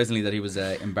said, surprisingly, that he was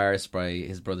embarrassed by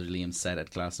his brother Liam's set at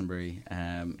Glastonbury.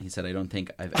 He said, "I don't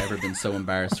think I've ever been so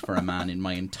embarrassed for a man in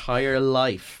my entire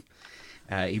life."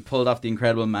 He pulled off the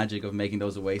incredible magic of making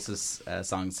those Oasis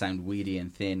songs sound weedy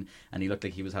and thin, and he looked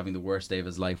like he was having the worst day of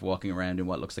his life, walking around in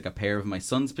what looks like a pair of my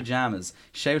son's pyjamas,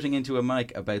 shouting into a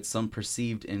mic about some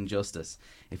perceived injustice.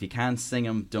 If you can't sing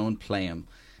 'em, don't play 'em.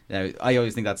 Now, I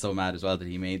always think that's so mad as well that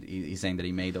he's saying that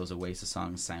he made those Oasis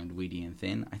songs sound weedy and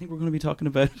thin. I think we're going to be talking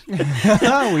about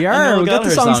We are. We'll get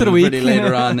the songs of the week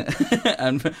later on,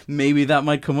 and maybe that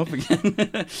might come up again.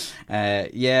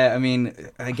 Yeah, I mean,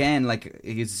 again, like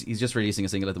he's just releasing a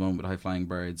single at the moment with High Flying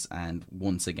Birds, and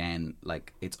once again,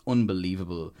 like it's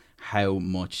unbelievable how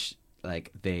much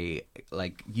like they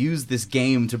like use this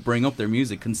game to bring up their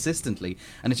music consistently,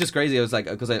 and it's just crazy. I was like,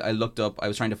 because I looked up, I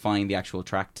was trying to find the actual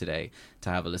track today to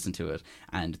have a listen to it,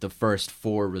 and the first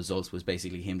 4 results was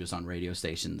basically him just on radio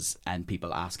stations and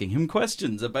people asking him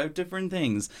questions about different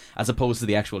things, as opposed to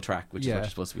the actual track, which is what you're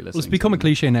supposed to be listening. Well, it's become to. a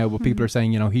cliche now, but people are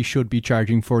saying, you know, he should be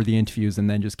charging for the interviews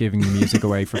and then just giving the music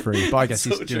away for free. But I guess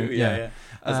So he's true, doing, yeah.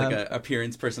 As like a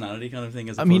appearance personality kind of thing.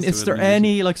 As I mean, opposed is to there a musician.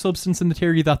 any like substance in the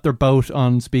theory that they're both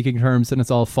on speaking terms and it's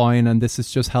all fine, and this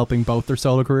is just helping both their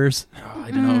solo careers? Oh,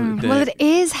 I don't know. Well, it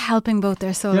is helping both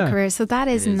their solo Yeah. careers, so that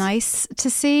is nice to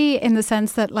see, in the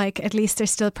sense that like at least they're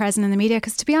still present in the media.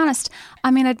 Because to be honest,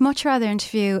 I mean, I'd much rather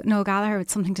interview Noel Gallagher with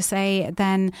something to say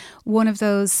than one of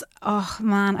those, oh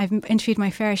man, I've interviewed my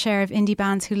fair share of indie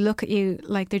bands who look at you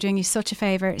like they're doing you such a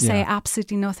favour, say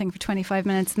absolutely nothing for 25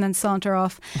 minutes and then saunter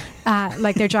off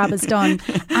like their job is done.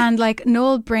 And like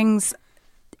Noel brings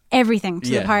everything to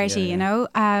the party, you know.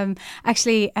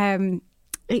 Actually, I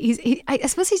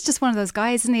suppose he's just one of those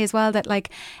guys, isn't he, as well, that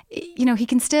like, you know, he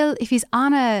can still, if he's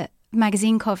on a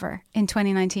magazine cover in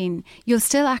 2019, you'll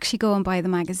still actually go and buy the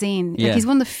magazine. Like, he's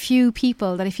one of the few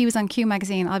people that if he was on Q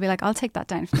magazine, I'll be like, I'll take that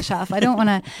down from the shelf. I don't want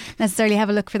to necessarily have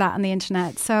a look for that on the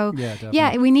internet. So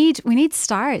yeah, we need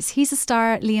stars. He's a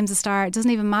star, Liam's a star. It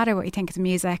doesn't even matter what you think of the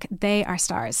music, they are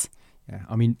stars. Yeah,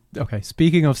 I mean, okay,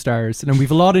 speaking of stars, and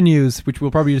we've a lot of news which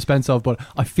we'll probably dispense of, but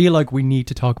I feel like we need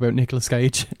to talk about Nicolas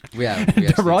Cage. We actually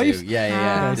right? do.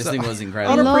 Yeah. This thing was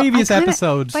incredible. On a previous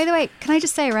episode. By the way, can I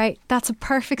just say, right, that's a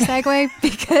perfect segue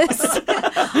because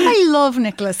I love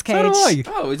Nicolas Cage. So do I.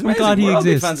 Oh, it's I'm amazing. glad he We're all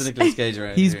big exists. fans of Nicolas Cage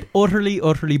around He's here.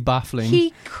 utterly baffling.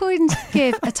 He couldn't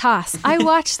give a toss. I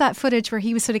watched that footage where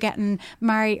he was sort of getting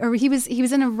married, or he was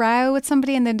in a row with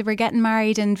somebody, and then they were getting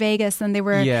married in Vegas, and they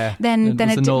were then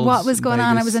what was going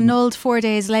on? It was annulled 4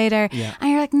 days later,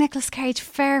 and you're like, Nicolas Cage,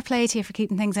 fair play to you for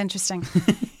keeping things interesting.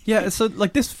 Yeah, so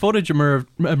like this footage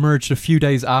emerged a few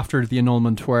days after the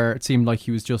annulment, where it seemed like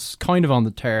he was just kind of on the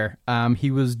tear.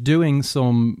 He was doing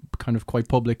some kind of quite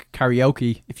public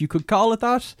karaoke, if you could call it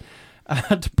that,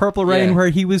 at Purple Rain, where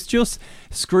he was just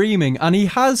screaming, and he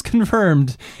has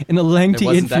confirmed in a lengthy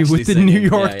interview with the New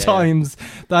York Times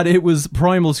that it was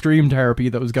primal scream therapy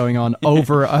that was going on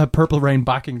over a Purple Rain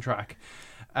backing track.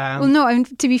 Well, no, I mean,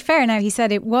 to be fair now, he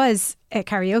said it was a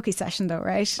karaoke session though,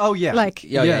 right? Oh, yeah. Like,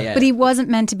 Yeah. But he wasn't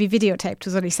meant to be videotaped,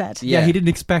 was what he said. Yeah, he didn't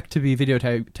expect to be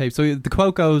videotaped. So the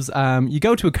quote goes, you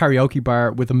go to a karaoke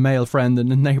bar with a male friend in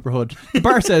the neighbourhood. The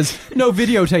bar says, no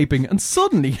videotaping. And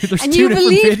suddenly there's And two you different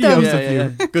believe videos them.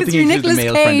 of you. Good thing you're he included the Nicolas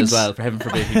male friend Cage. as well. For heaven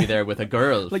forbid he'd be there with a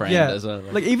girlfriend as well.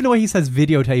 Like even the way he says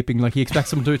videotaping, like he expects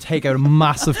someone to take out a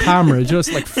massive camera.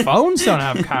 Just like phones don't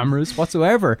have cameras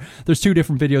whatsoever. There's two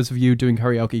different videos of you doing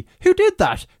karaoke. Who did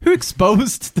that? Who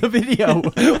exposed the videos? radio.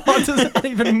 What does that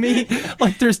even mean?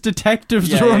 Like there's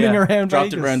detectives running around.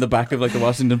 Dropped Vegas. it around the back of like the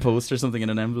Washington Post or something in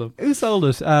an envelope. Who sold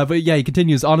it? But yeah, he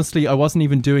continues. Honestly, I wasn't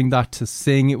even doing that to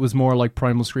sing. It was more like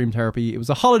primal scream therapy. It was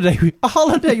a holiday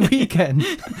weekend,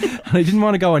 and I didn't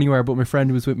want to go anywhere. But my friend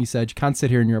who was with me said, "You can't sit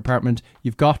here in your apartment.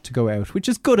 You've got to go out," which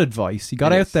is good advice. He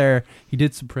got out there. He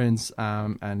did some Prince,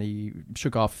 and he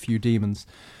shook off a few demons.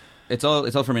 It's all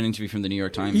from an interview from the New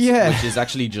York Times, which is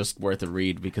actually just worth a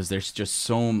read because there's just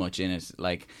so much in it.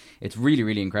 Like it's really,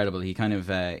 really incredible. He kind of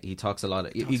he talks a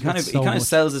lot. He kind of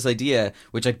sells this idea,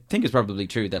 which I think is probably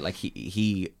true, that like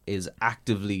he is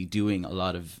actively doing a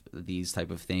lot of these type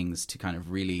of things to kind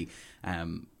of really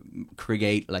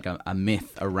create like a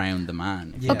myth around the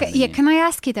man. Can I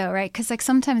ask you though, right? Because like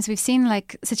sometimes we've seen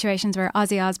like situations where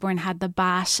Ozzy Osbourne had the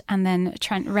bat, and then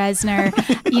Trent Reznor,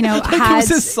 had was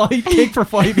his sidekick for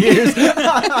 5 years. He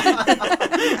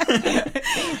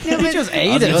just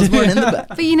ate it. In the bat.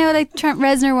 But like Trent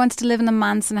Reznor wants to live in the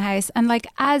Manson house, and like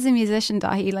as a musician,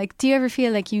 Dahi, like do you ever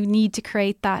feel like you need to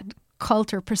create that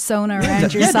cult or persona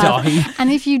around yourself?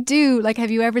 And if you do, like, have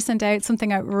you ever sent out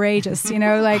something outrageous?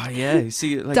 Like, you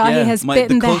see, like, Dahi has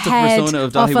bitten the head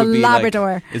of a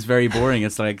Labrador. Like, it's very boring.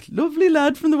 It's like lovely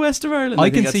lad from the west of Ireland.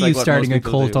 I can see you starting a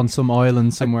cult on some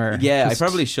island somewhere. I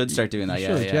probably should start doing that.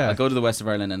 Yeah. I'll go to the west of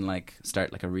Ireland and like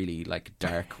start like a really like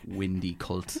dark, windy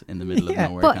cult in the middle of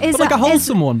nowhere. But is like a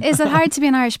wholesome one. Is it hard to be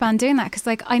an Irish band doing that? Because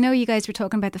like I know you guys were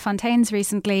talking about the Fontaines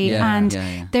recently, and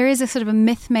there is a sort of a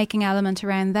myth making element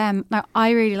around them. Now, I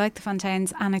really like the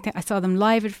Fontaines, and I saw them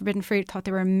live at Forbidden Fruit, thought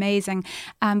they were amazing.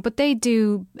 But they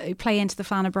do play into the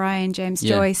Flann O'Brien, James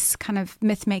Joyce kind of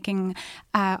myth-making,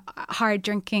 hard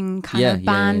drinking kind of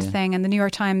band thing. And the New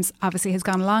York Times obviously has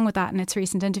gone along with that in its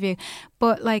recent interview.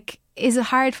 But like, is it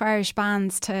hard for Irish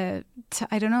bands to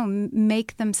I don't know,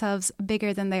 make themselves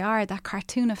bigger than they are, that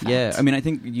cartoon effect? Yeah, I mean, I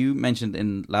think you mentioned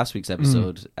in last week's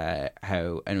episode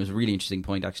how, and it was a really interesting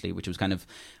point actually, which was kind of,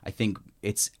 I think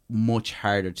it's much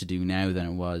harder to do now than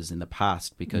it was in the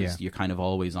past, because you're kind of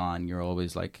always on, you're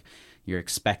always like, you're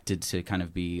expected to kind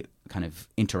of be kind of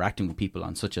interacting with people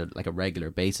on such a like a regular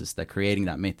basis, that creating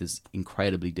that myth is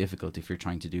incredibly difficult if you're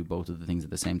trying to do both of the things at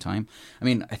the same time. I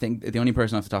mean, I think the only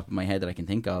person off the top of my head that I can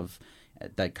think of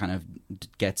that kind of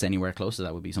gets anywhere close to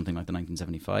that would be something like the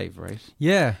 1975, right?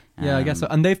 Yeah, I guess so.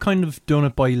 And they've kind of done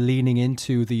it by leaning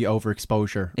into the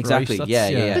overexposure. Exactly, right?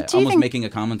 Yeah. But almost making a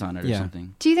comment on it or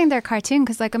something. Do you think they're cartoon?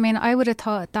 Because like, I mean, I would have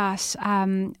thought that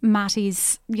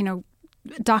Matty's,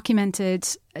 documented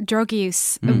drug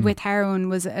use with heroin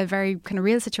was a very kind of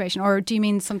real situation, or do you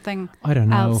mean something I don't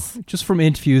know else? Just from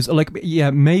interviews, like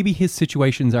maybe his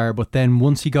situations are, but then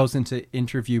once he goes into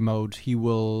interview mode, he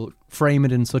will frame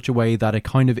it in such a way that it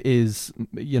kind of is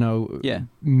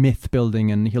myth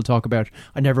building, and he'll talk about,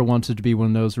 I never wanted to be one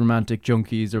of those romantic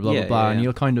junkies or blah blah blah, and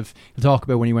he'll talk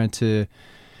about when he went to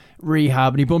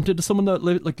rehab and he bumped into someone that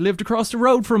lived across the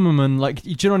road from him, and like, do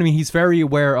you know what I mean? He's very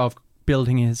aware of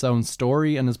building his own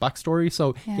story and his backstory,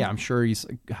 so I'm sure he's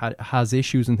has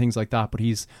issues and things like that, but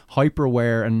he's hyper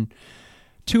aware, and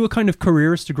to a kind of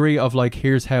careerist degree of like,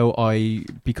 here's how I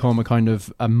become a kind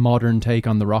of a modern take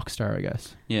on the rock star, I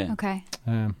guess. Okay.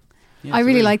 Yeah, I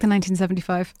really like the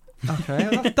 1975.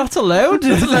 Okay, that's allowed.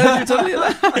 It's allowed. You're totally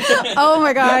allowed. Oh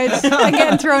my god, I'm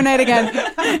getting thrown out again.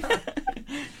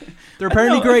 They're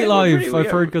apparently great live. I've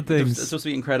heard good things. It's supposed to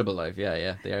be incredible live.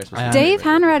 Yeah. They are supposed to be Dave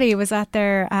Hanratty was at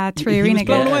their Three Arena gig.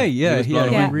 He was blown away. He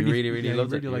really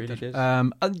loved it. Really liked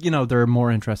it. They're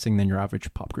more interesting than your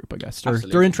average pop group, I guess.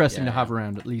 They're interesting to have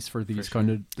around, at least for these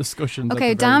kind of discussions.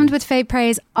 Okay, Damned with Faint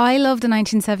Praise. I love the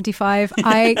 1975.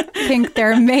 I think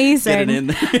they're amazing.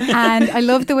 And I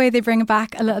love the way they bring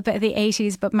back a little bit of the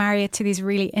 80s, but marry it to these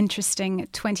really interesting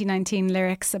 2019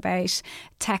 lyrics about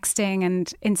texting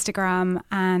and Instagram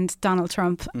and Donald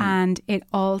Trump, and it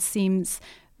all seems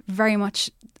very much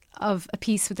of a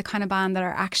piece with the kind of band that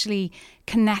are actually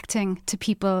connecting to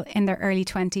people in their early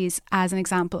 20s as an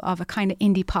example of a kind of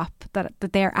indie pop that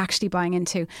they're actually buying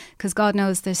into, because God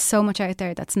knows there's so much out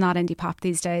there that's not indie pop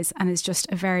these days and is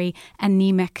just a very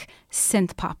anemic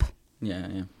synth pop. Yeah.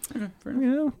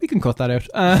 We can cut that out.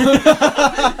 I'm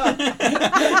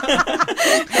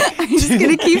just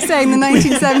going to keep saying the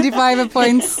 1975 at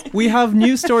points. We have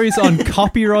news stories on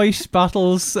copyright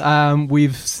battles.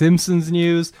 We've Simpsons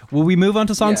news. Will we move on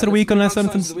to songs of the week unless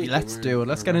anything? Let's do it.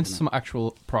 Let's get into some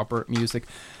actual proper music.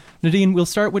 Nadine, we'll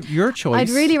start with your choice. I'd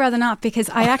really rather not, because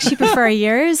I actually prefer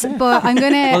yours, but I'm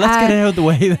going to... Well, let's get it out of the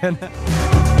way then.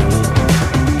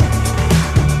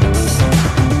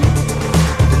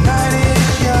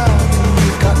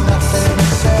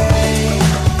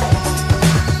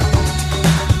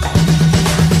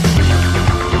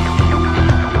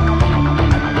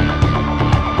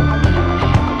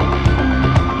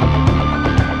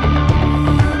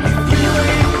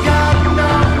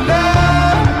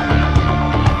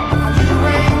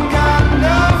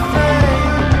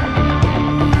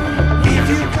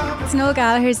 Noel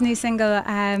Gallagher's new single,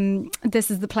 This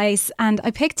Is the Place, and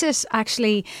I picked it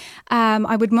actually.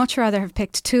 I would much rather have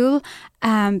picked Tool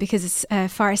because it's a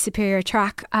far superior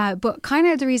track. But kind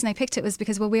of the reason I picked it was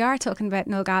because, well, we are talking about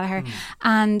Noel Gallagher,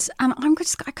 and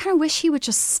I kind of wish he would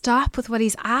just stop with what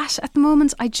he's at the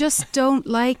moment. I just don't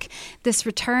like this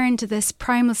return to this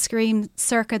primal scream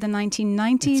circa the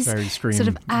 1990s. It's very scream. Sort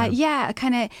of,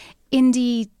 kind of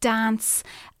indie dance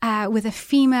with a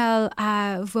female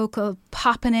vocal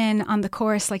popping in on the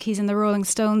chorus like he's in the Rolling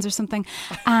Stones or something.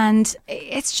 And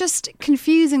it's just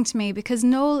confusing to me because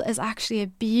Noel is actually a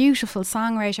beautiful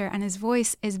songwriter and his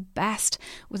voice is best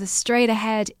with a straight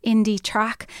ahead indie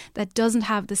track that doesn't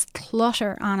have this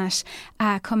clutter on it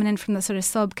coming in from the sort of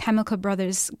sub Chemical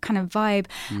Brothers kind of vibe.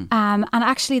 And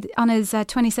actually on his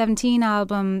 2017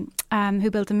 album,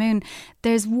 Who Built the Moon,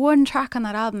 there's one track on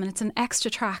that album and it's an extra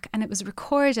track and it was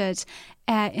recorded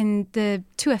in the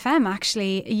 2FM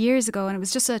actually years ago, and it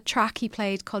was just a track he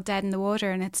played called Dead in the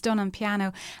Water, and it's done on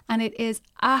piano, and it is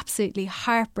absolutely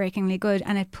heartbreakingly good,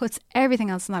 and it puts everything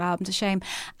else on that album to shame.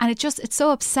 And it's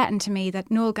so upsetting to me that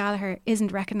Noel Gallagher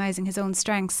isn't recognising his own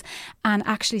strengths and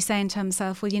actually saying to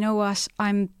himself, well, you know what,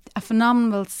 I'm a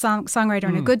phenomenal songwriter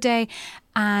on a good day,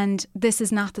 and this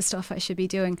is not the stuff I should be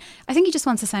doing. I think he just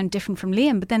wants to sound different from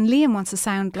Liam, but then Liam wants to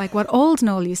sound like what old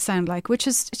Noel used to sound like, which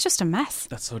is, it's just a mess.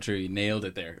 That's so true. You nailed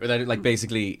it there. Like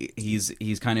basically, he's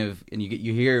kind of, and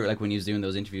you hear like when he was doing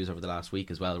those interviews over the last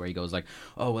week as well, where he goes like,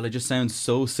 "Oh well, it just sounds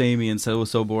so samey and so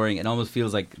boring." It almost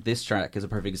feels like this track is a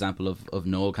perfect example of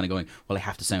Noel kind of going, "Well, I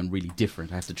have to sound really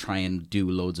different. I have to try and do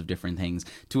loads of different things,"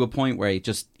 to a point where he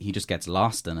just gets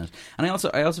lost in it. And I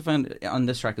also found on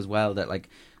this track as well that like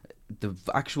the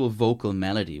actual vocal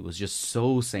melody was just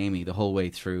so samey the whole way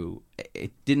through.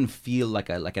 It didn't feel like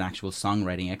an actual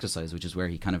songwriting exercise, which is where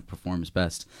he kind of performs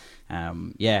best.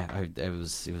 It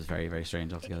was very, very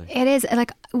strange altogether. It is.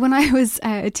 Like when I was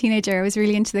a teenager, I was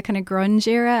really into the kind of grunge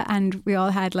era, and we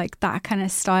all had like that kind of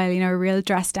style, you know, real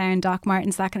dressed down Doc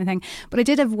Martens, that kind of thing. But I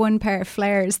did have one pair of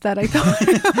flares that I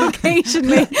thought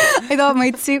occasionally I thought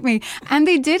might suit me, and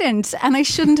they didn't, and I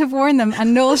shouldn't have worn them,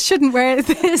 and Noel shouldn't wear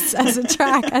this as a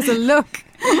track, as a look.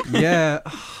 Yeah.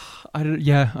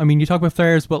 I mean, you talk about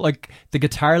flares, but like the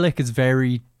guitar lick is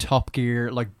very Top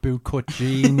Gear, like bootcut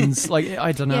jeans. Like,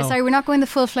 I don't know. Yeah, sorry, we're not going the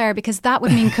full flare because that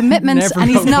would mean commitment, and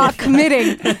he's not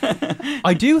committing.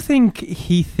 I do think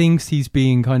he thinks he's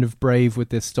being kind of brave with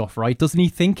this stuff, right? Doesn't he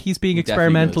think he's being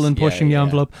experimental and pushing the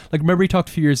envelope? Like, remember he talked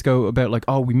a few years ago about like,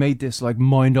 oh, we made this like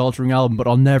mind-altering album, but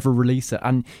I'll never release it.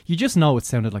 And you just know it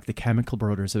sounded like the Chemical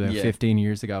Brothers about 15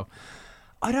 years ago.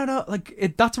 I don't know,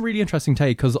 like that's a really interesting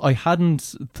take because I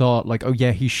hadn't thought like, oh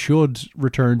yeah, he should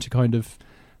return to kind of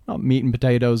not meat and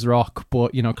potatoes rock,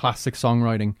 but you know, classic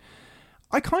songwriting.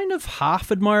 I kind of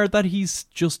half admire that he's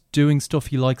just doing stuff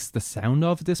he likes the sound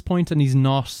of at this point, and he's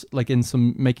not like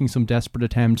making some desperate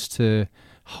attempt to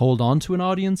hold on to an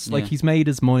audience. Like he's made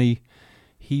his money.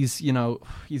 He's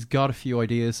got a few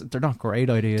ideas. They're not great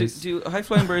ideas. Do High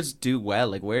Flying Birds do well?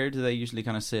 Like, where do they usually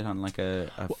kind of sit on like a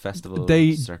festival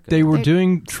circuit? They were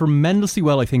doing tremendously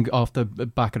well, I think, off the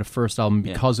back of the first album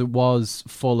because it was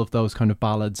full of those kind of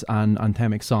ballads and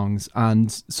anthemic songs. And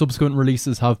subsequent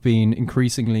releases have been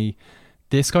increasingly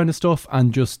this kind of stuff,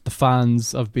 and just the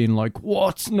fans have been like,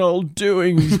 what's Noel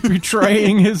doing? He's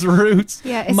betraying his roots.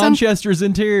 Yeah, Manchester's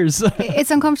in tears.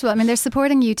 It's uncomfortable. I mean, they're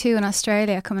supporting U2 in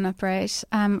Australia coming up, right?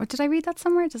 Or did I read that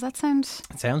somewhere? Does that sound...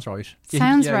 It sounds right.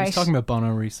 Sounds right. He was talking about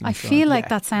Bono recently. I feel like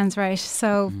that sounds right.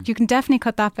 So you can definitely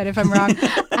cut that bit if I'm wrong.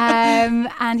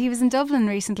 And he was in Dublin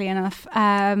recently enough.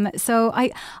 So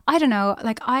I don't know.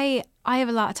 Like, I have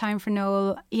a lot of time for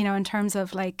Noel, you know, in terms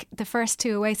of like the first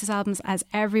two Oasis albums, as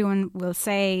everyone will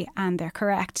say, and they're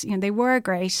correct. You know, they were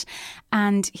great,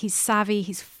 and he's savvy,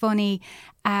 he's funny,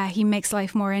 he makes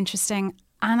life more interesting,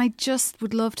 and I just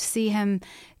would love to see him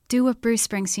do what Bruce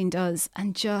Springsteen does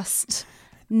and just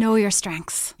know your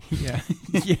strengths.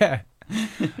 Yeah.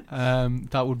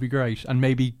 That would be great, and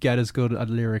maybe get as good at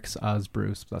lyrics as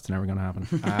Bruce. But that's never going to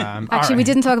happen. Actually, we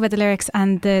didn't talk about the lyrics,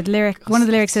 and one of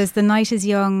the lyrics is, "The night is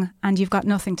young and you've got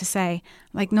nothing to say."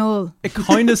 Like Noel, it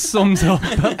kind of sums up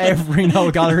every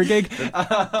Noel Gallagher gig.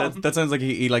 That sounds like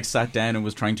he like sat down and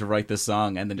was trying to write this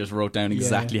song, and then just wrote down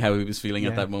exactly how he was feeling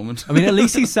at that moment. I mean, at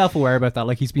least he's self-aware about that.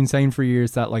 Like, he's been saying for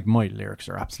years that like, my lyrics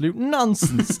are absolute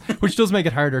nonsense, which does make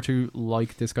it harder to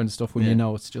like this kind of stuff when you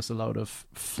know it's just a load of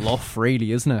fluff,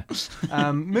 really, isn't it?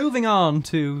 Moving on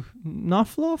to not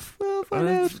fluff.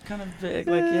 It's kind of big,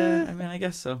 like, yeah, I mean, I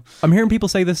guess so. I'm hearing people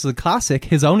say this is a classic,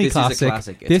 his only classic. Is a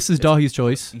classic. This is Dahi's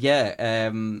choice. Yeah,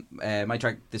 my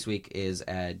track this week is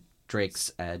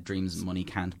Drake's Dreams Money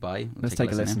Can't Buy. Let's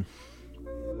take a listen.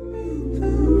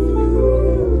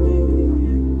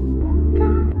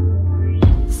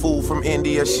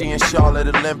 India, she in Charlotte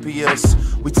Olympias.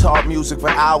 We talk music for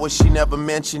hours, she never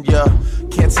mentioned ya.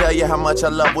 Can't tell you how much I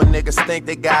love when niggas think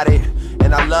they got it.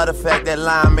 And I love the fact that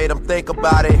line made them think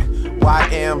about it.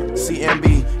 YMCMB,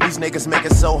 these niggas make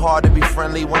it so hard to be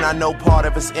friendly when I know part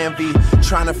of it's envy.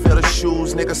 Trying to fill the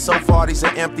shoes, niggas so far these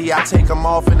are empty. I take them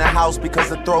off in the house because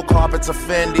the throw carpets are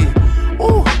Fendi.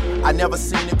 Ooh, I never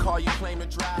seen the car you claim to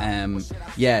drive.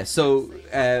 Yeah, so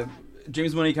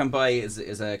Dreams Money Can't Buy is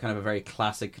a kind of a very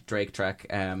classic Drake track.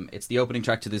 It's the opening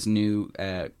track to this new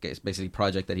basically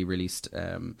project that he released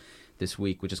this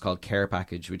week, which is called Care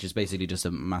Package, which is basically just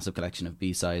a massive collection of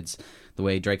B-sides. The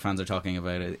way Drake fans are talking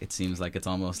about it, it seems like it's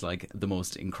almost like the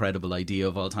most incredible idea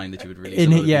of all time that you would release a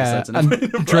load of B-sides in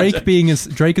a Drake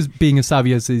being as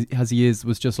savvy as he is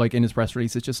was just like in his press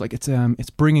release. It's just like it's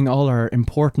bringing all our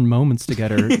important moments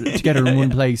together in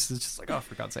one place. It's just like, oh,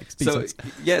 for God's sakes.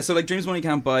 So like Dreams Money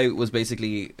Can't Buy was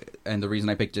basically, and the reason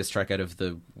I picked this track out of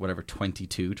the whatever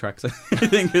 22 tracks I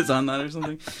think is on that or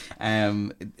something.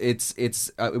 It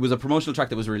was a promotional track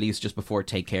that was released just before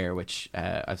Take Care, which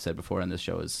I've said before on this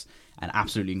show is an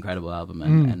absolutely incredible album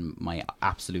and my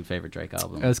absolute favourite Drake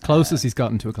album. As close as he's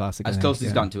gotten to a classic. As close as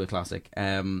he's gotten to a classic.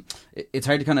 It's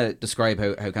hard to kind of describe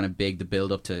how kind of big the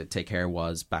build up to Take Care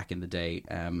was back in the day.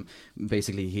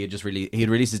 Basically, he had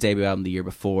released his debut album the year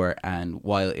before, and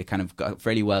while it kind of got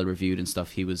fairly well reviewed and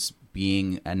stuff, he was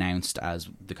being announced as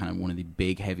the kind of one of the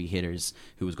big heavy hitters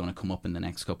who was going to come up in the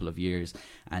next couple of years.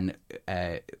 And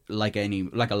like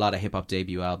a lot of hip hop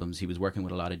debut albums, he was working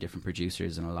with a lot of different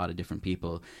producers and a lot of different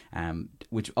people,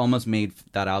 which almost made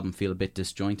that album feel a bit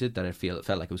disjointed. That it felt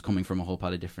like it was coming from a whole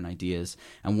pile of different ideas.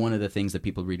 And one of the things that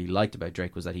people really liked about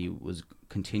Drake was that he was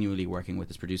continually working with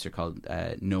this producer called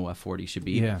Noah 40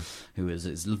 Shabib, who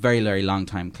is a very, very long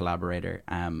time collaborator.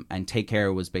 And Take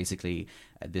Care was basically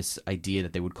this idea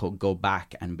that they would go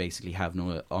back and basically have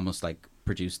Noah almost like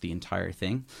produce the entire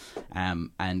thing.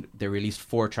 And they released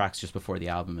 4 tracks just before the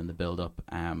album in the build-up.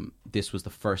 This was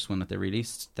the first one that they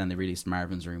released. Then they released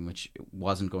Marvin's Room, which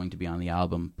wasn't going to be on the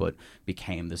album, but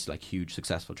became this like huge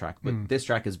successful track. But this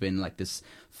track has been like this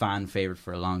fan favorite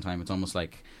for a long time. It's almost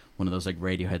like one of those like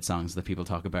Radiohead songs that people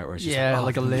talk about where it's just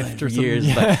like a lift or something.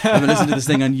 Years. Like, I've been listening to this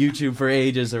thing on YouTube for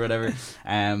ages or whatever.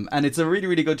 And it's a really,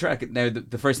 really good track. Now,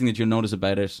 the first thing that you'll notice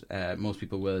about it, most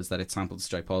people will, is that it samples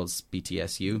Jai Paul's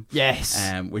BTSU. Yes.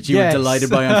 Which you were delighted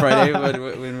by on Friday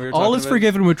when we were talking all is about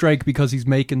forgiven with Drake because he's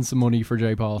making some money for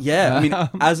Jai Paul. Yeah, I mean,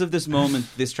 as of this moment,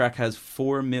 this track has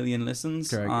 4 million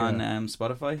listens on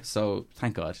Spotify. So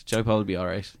thank God. Jai Paul will be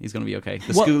alright. He's going to be okay.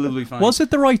 The school will be fine. Was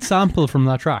it the right sample from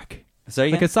that track?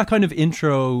 Sorry, like it's that kind of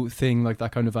intro thing, like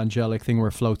that kind of angelic thing where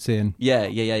it floats in. Yeah.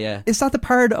 Is that the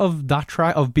part of that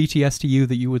track of BTS to you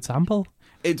that you would sample?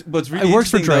 It really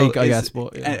works for Drake, though, I guess,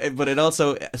 but it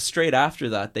also straight after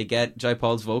that they get Jai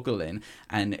Paul's vocal in,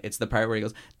 and it's the part where he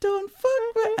goes, "Don't fuck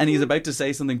with," and he's about to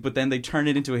say something, but then they turn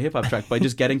it into a hip hop track by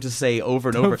just getting to say over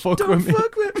and over, "Don't fuck with me,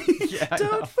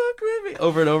 don't fuck with me,"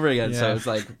 over and over again. So it's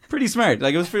like pretty smart.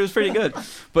 Like it was pretty good.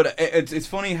 But it's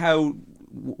funny how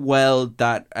well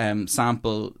that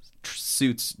sample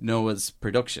suits Noah's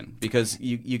production, because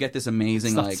you get this amazing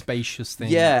it's that like spacious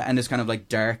thing, and this kind of like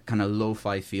dark kind of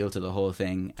lo-fi feel to the whole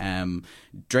thing.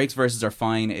 Drake's verses are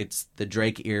fine. It's the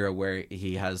Drake era where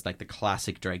he has like the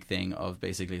classic Drake thing of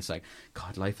basically it's like,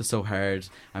 God, life is so hard,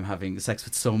 I'm having sex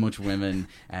with so much women,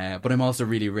 but I'm also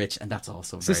really rich, and that's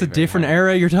also is this a different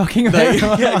era you're talking about?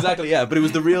 Yeah, exactly, yeah. But it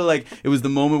was the real like, it was the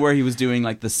moment where he was doing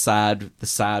like the sad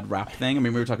rap thing. I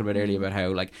mean, we were talking about earlier about how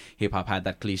like hip-hop had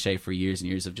that cliche for years and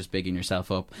years of just bigging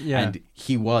yourself up, and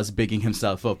he was bigging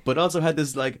himself up, but also had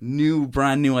this like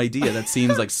brand new idea that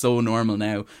seems like so normal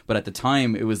now, but at the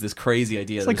time it was this crazy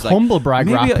idea. It's like humble brag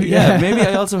rap. Maybe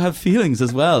I also have feelings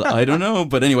as well, I don't know,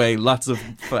 but anyway, lots of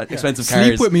expensive cars.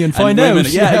 Sleep with me and find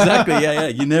out. Yeah, exactly. Yeah,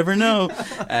 you never know.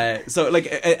 So like,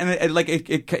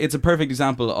 it's a perfect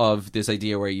example of this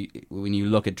idea where when you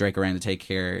look at Drake around the Take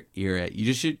Care era,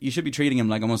 you should be treating him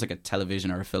like almost like a television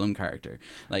or a film character.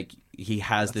 Like he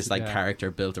has this like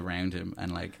character built around him,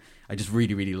 and like I just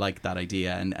really, really like that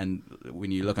idea. And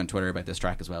when you look on Twitter about this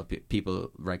track as well,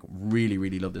 people like really,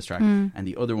 really love this track. And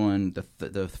the other one,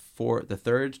 the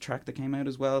third track that came out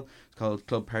as well, it's called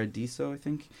Club Paradiso, I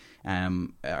think,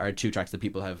 are 2 tracks that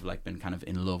people have like been kind of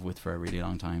in love with for a really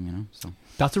long time, you know. So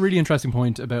that's a really interesting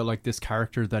point about like this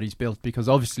character that he's built, because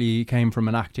obviously he came from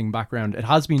an acting background. It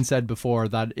has been said before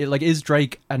that is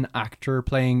Drake an actor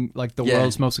playing like the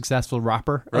world's most successful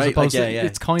rapper, as opposed to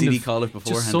it's kind Did of he call it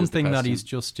beforehand, just something that he's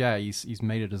just he's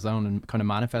made it his own and kind of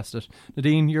manifested.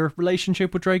 Nadine, your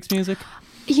relationship with Drake's music?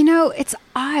 You know, it's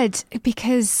odd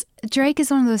because Drake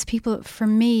is one of those people for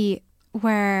me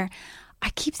where I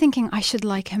keep thinking I should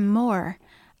like him more.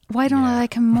 why don't I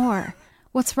like him more?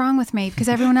 What's wrong with me? Because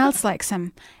everyone else likes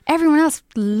him. Everyone else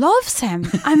loves him.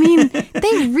 I mean,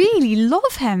 they really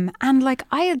love him. And like,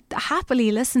 I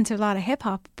happily listen to a lot of hip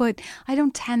hop, but I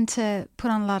don't tend to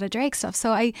put on a lot of Drake stuff.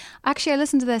 So I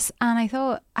listened to this and I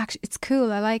thought, actually, it's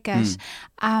cool. I like it.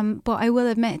 But I will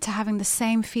admit to having the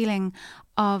same feeling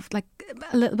of like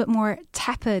a little bit more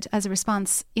tepid as a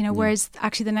response, you know, whereas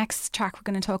actually the next track we're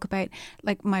going to talk about,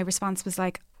 like my response was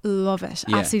like, love it,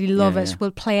 absolutely love it. We'll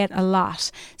play it a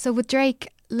lot. So with Drake,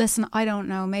 listen, I don't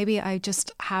know, maybe I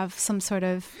just have some sort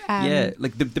of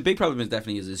like the big problem is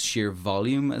definitely is his sheer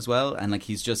volume as well, and like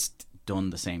he's just done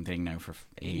the same thing now for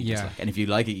ages. Like, and if you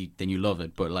like it, then you love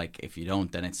it, but like if you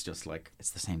don't, then it's just like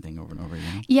it's the same thing over and over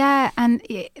again. Yeah, and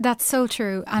that's so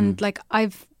true. And like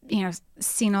I've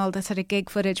seen all the sort of gig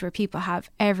footage where people have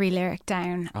every lyric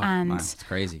down, and man, it's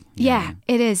crazy. Yeah,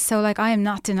 it is. So like I am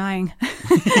not denying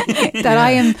that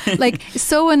I am like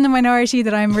so in the minority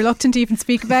that I'm reluctant to even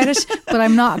speak about it, but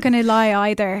I'm not going to lie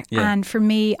either. And for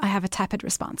me, I have a tepid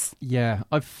response. Yeah,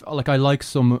 I like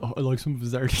some of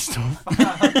his early stuff.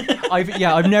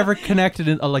 I've never connected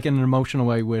in an emotional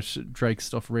way with Drake's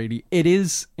stuff. Really, it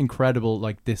is incredible.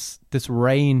 Like this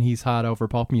reign he's had over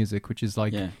pop music, which is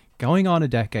like going on a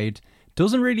decade.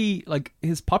 Doesn't really, like,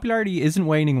 his popularity isn't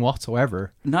waning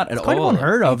whatsoever. Not at all. It's kind of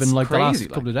unheard of in like crazy, the last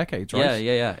couple of decades, right?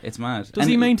 Yeah, it's mad. Does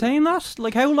he maintain that?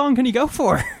 Like, how long can he go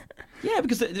for? Yeah,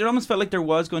 because it almost felt like there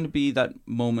was going to be that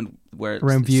moment where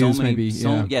around views,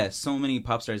 so many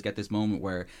pop stars get this moment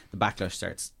where the backlash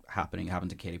starts happening. It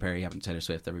happened to Katy Perry, happened to Taylor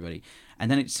Swift, everybody,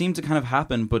 and then it seemed to kind of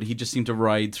happen, but he just seemed to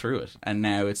ride through it, and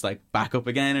now it's like back up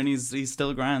again, and he's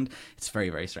still grand. It's very,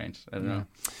 very strange. I don't know.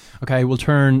 Okay, we'll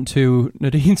turn to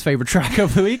Nadine's favourite track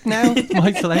of the week now.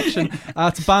 My selection.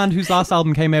 It's a band whose last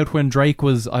album came out when Drake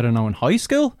was, I don't know, in high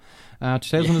school,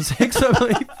 2006, I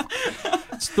believe.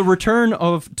 It's the return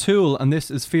of Tool, and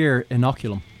this is Fear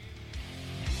Inoculum.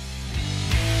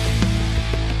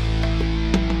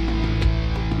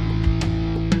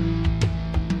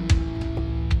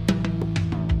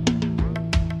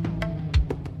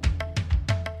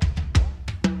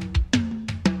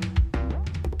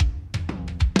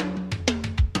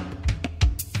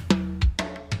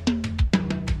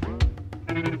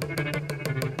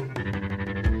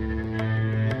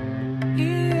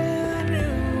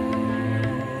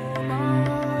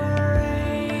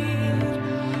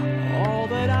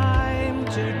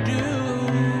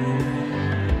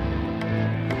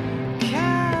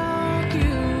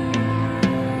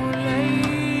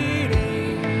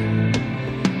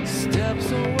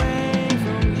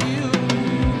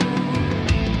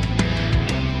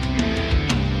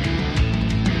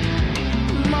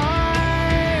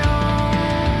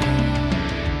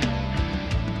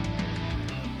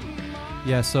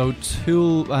 Yeah, so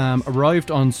Tool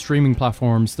arrived on streaming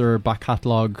platforms. Their back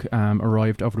catalogue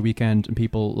arrived over the weekend and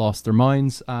people lost their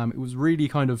minds. It was really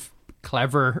kind of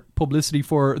clever publicity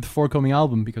for the forthcoming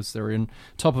album because they were in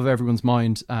top of everyone's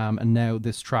mind. And now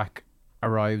this track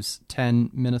arrives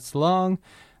 10 minutes long.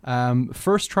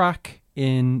 First track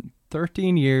in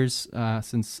 13 years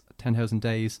since 10,000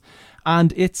 Days.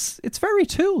 And it's very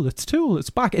Tool. It's Tool. It's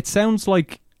back. It sounds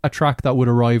like a track that would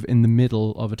arrive in the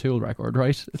middle of a Tool record,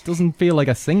 right? It doesn't feel like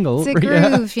a single. It's a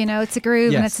groove, you know, it's a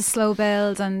groove and it's a slow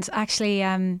build. And actually,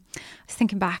 I was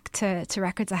thinking back to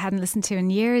records I hadn't listened to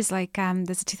in years. Like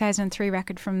there's a 2003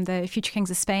 record from the Future Kings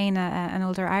of Spain, an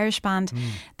older Irish band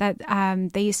that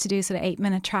they used to do sort of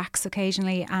 8-minute tracks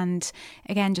occasionally. And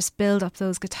again, just build up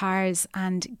those guitars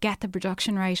and get the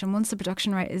production right. And once the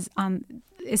production right is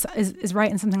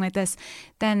writing something like this,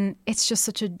 then it's just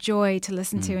such a joy to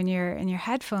listen to in your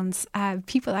headphones.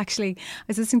 People actually, I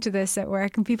was listening to this at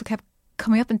work and people kept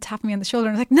coming up and tapping me on the shoulder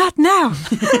and I was like, not now.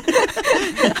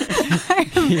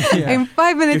 I'm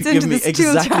 5 minutes into this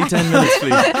Tool track. Exactly 10 minutes,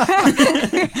 please.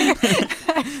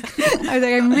 I was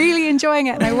like, I'm really enjoying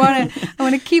it and I want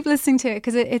to keep listening to it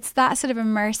because it's that sort of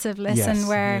immersive listen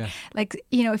where like,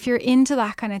 you know, if you're into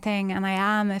that kind of thing, and I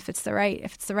am, if it's the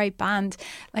right band,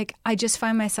 like I just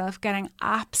find myself getting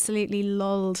absolutely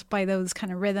lulled by those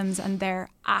kind of rhythms and their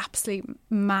absolute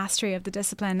mastery of the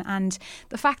discipline, and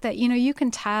the fact that, you know, you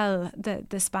can tell that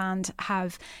this band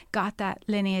have got that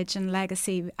lineage and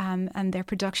legacy, and their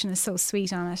production is so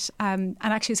sweet on it. And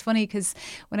actually it's funny because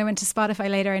when I went to Spotify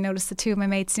later, I noticed that two of my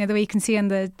mates, you know, the way you can see on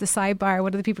the sidebar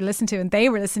what other people listen to, and they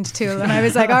were listening to Tool, and I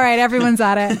was like, all right, everyone's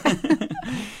at it.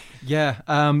 Yeah,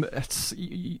 it's,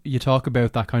 you talk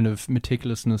about that kind of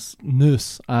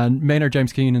meticulousness, and Maynard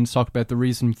James Keenan's talked about the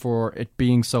reason for it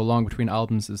being so long between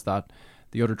albums is that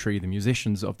the other three, the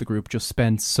musicians of the group, just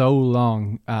spent so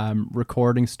long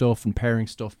recording stuff and paring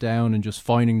stuff down and just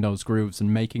finding those grooves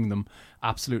and making them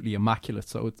absolutely immaculate.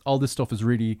 So all this stuff is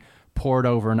really poured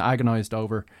over and agonized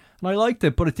over, and I liked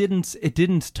it, but it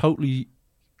didn't totally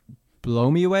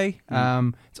blow me away.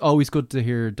 It's always good to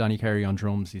hear Danny Carey on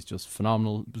drums. He's just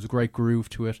phenomenal. There's a great groove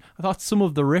to it. I thought some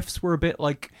of the riffs were a bit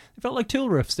like, they felt like Tool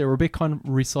riffs. They were a bit kind of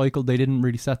recycled. They didn't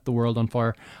really set the world on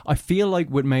fire. I feel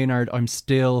like with Maynard,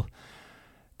 there's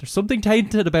something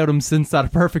tainted about him since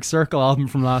that Perfect Circle album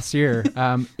from last year,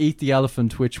 Eat the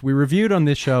Elephant, which we reviewed on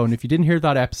this show. And if you didn't hear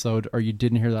that episode or you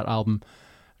didn't hear that album,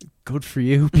 good for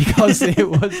you, because it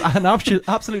was an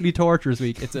absolutely torturous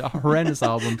week. It's a horrendous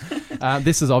album.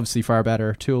 This is obviously far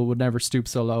better. Tool would never stoop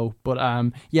so low. But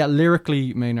yeah,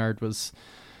 lyrically, Maynard was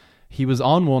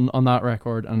on one on that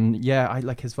record, and yeah, I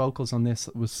like his vocals on this.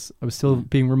 I was still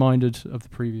being reminded of the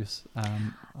previous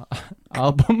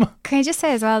album. Can I just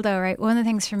say as well though, right, one of the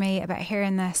things for me about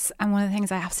hearing this, and one of the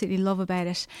things I absolutely love about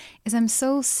it, is I'm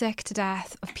so sick to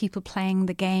death of people playing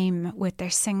the game with their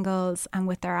singles and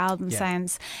with their album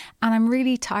sounds, and I'm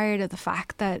really tired of the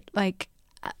fact that like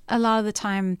a lot of the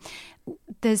time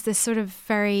there's this sort of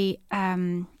very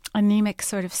anemic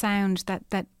sort of sound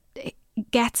that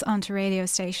gets onto radio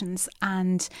stations,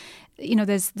 and you know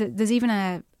there's even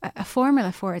a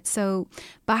formula for it. So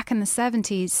back in the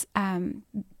 70s,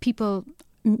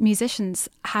 musicians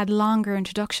had longer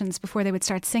introductions before they would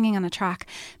start singing on a track,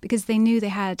 because they knew they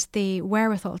had the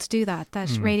wherewithal to do that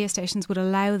radio stations would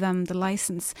allow them the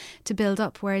license to build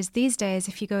up. Whereas these days,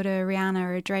 if you go to a Rihanna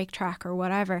or a Drake track or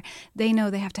whatever, they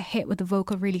know they have to hit with the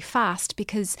vocal really fast,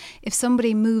 because if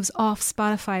somebody moves off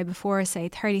Spotify before, say,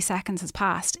 30 seconds has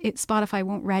passed, Spotify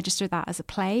won't register that as a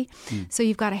play. So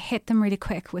you've got to hit them really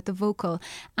quick with the vocal,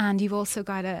 and you've also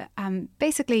got to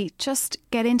basically just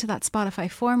get into that Spotify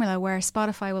formula where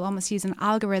Spotify will almost use an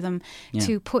algorithm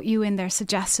to put you in their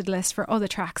suggested list for other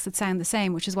tracks that sound the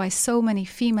same, which is why so many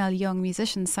female young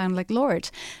musicians sound like Lorde,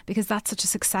 because that's such a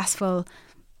successful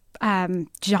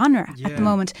genre at the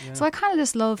moment. So I kind of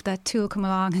just love that Tool come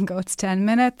along and go, it's 10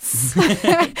 minutes.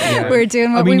 We're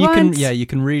doing what we want. You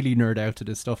can really nerd out to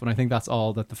this stuff, and I think that's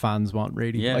all that the fans want,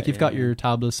 really. You've got your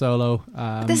tabla solo.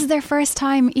 This is their first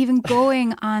time even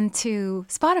going onto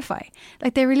Spotify.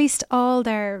 Like they released all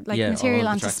their material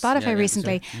onto Spotify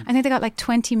recently. I think they got like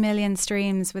 20 million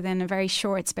streams within a very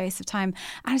short space of time,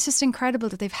 and it's just incredible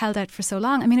that they've held out for so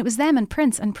long. I mean, it was them and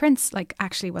Prince, like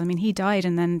actually, well, I mean, he died,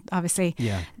 and then obviously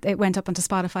it went up onto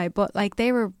Spotify, but like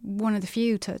they were one of the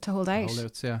few to hold out.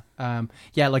 Holdouts,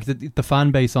 like the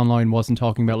fan base online wasn't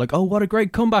talking about like, oh, what a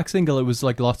great comeback single. It was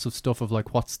like lots of stuff of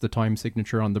like, what's the time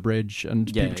signature on the bridge, and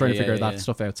people trying to figure that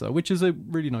stuff out. So, which is a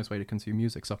really nice way to consume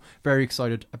music. So, very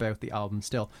excited about the album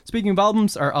still. Speaking of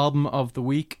albums, our album of the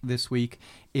week this week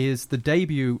is the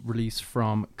debut release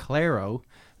from Clairo,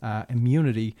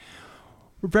 Immunity.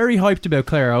 We're very hyped about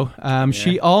Clairo.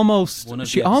 She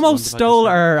almost stole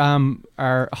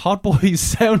our Hot Boys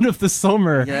Sound of the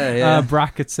Summer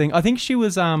bracket sing. I think she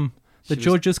was the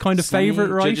judge's kind of favourite,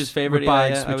 right? Judge's favourite,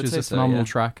 Bags, which is a phenomenal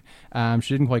track.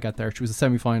 She didn't quite get there. She was a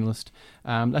semi-finalist.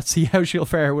 Let's see how she'll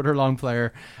fare with her long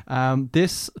player.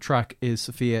 This track is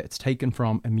Sophia. It's taken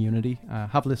from Immunity.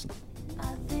 Have a listen.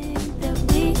 I think that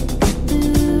we could do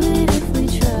it if we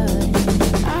tried.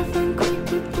 I think we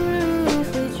could prove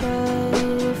if we tried.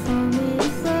 If only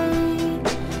if I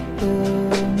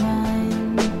were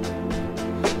mine.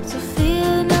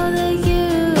 Sophia, know that you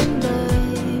and I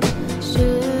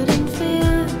shouldn't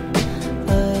feel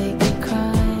like a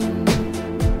crime.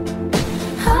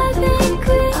 I think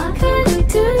we could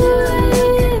do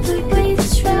it if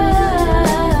we tried.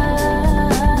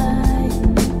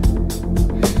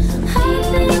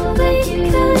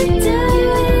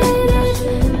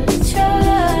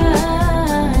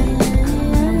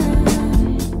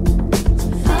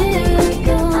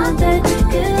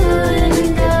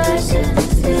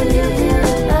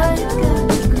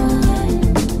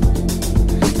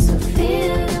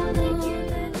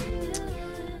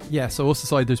 Yeah, so us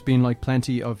aside, there's been like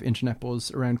plenty of internet buzz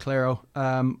around Clairo.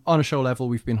 On a show level,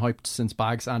 we've been hyped since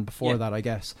Bags, and before that, I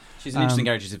guess. She's an interesting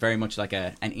character. She's very much like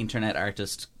an internet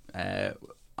artist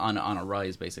on a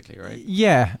rise, basically, right?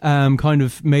 Yeah, kind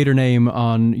of made her name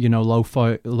on, you know,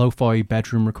 lo-fi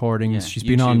bedroom recordings. She's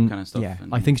been on kind of stuff. Yeah,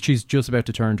 I think she's just about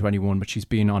to turn 21, but she's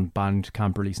been on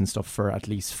Bandcamp release and stuff for at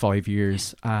least 5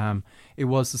 years. It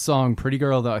was the song Pretty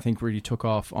Girl that I think really took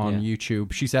off on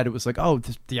YouTube. She said it was like, oh,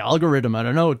 the algorithm, I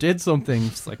don't know, it did something.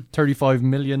 It's like 35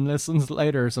 million listens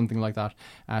later or something like that.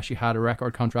 She had a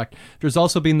record contract. There's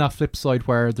also been that flip side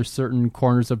where there's certain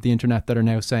corners of the internet that are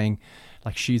now saying,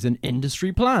 like she's an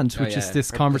industry plant, which is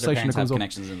this conversation that comes up.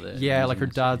 Like her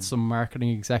dad's some marketing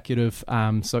executive.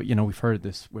 So we've heard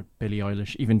this with Billie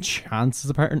Eilish. Even Chance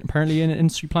is apparently an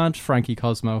industry plant. Frankie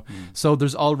Cosmo. So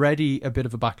there's already a bit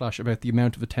of a backlash about the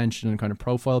amount of attention and kind of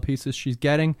profile pieces she's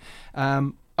getting.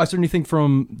 I certainly think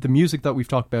from the music that we've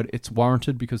talked about, it's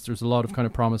warranted because there's a lot of kind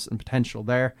of promise and potential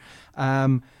there.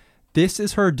 This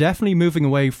is her definitely moving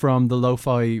away from the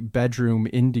lo-fi bedroom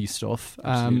indie stuff.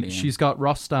 She's got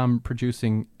Rostam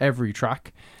producing every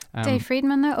track. Dave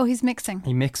Friedman now? Oh, he's mixing.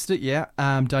 He mixed it, yeah.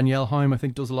 Danielle Haim, I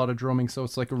think, does a lot of drumming, so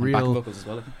it's like a real... Backing vocals as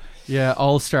well, I think. Yeah,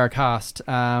 all-star cast.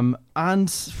 And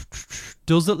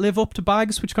does it live up to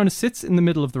Bags, which kind of sits in the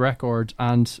middle of the record,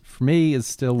 and for me is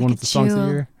still one of the songs of the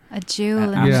year. A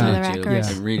jewel in the record.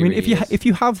 Yeah. It really, if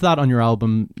you have that on your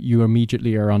album, you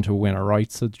immediately are onto a winner,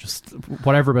 right? So just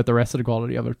whatever about the rest of the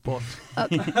quality of it. But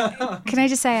can I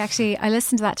just say, actually, I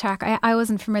listened to that track. I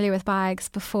wasn't familiar with Bags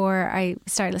before I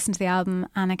started listening to the album,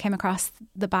 and I came across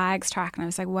the Bags track, and I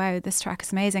was like, wow, this track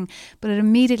is amazing. But it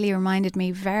immediately reminded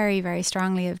me very, very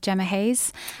strongly of Gemma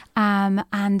Hayes.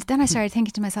 And then I started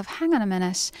thinking to myself, hang on a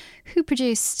minute, who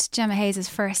produced Gemma Hayes'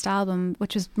 first album,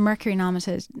 which was Mercury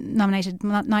nominated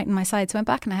Night on My Side? So I went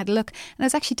back and I had a look, and it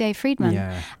was actually Dave Friedman.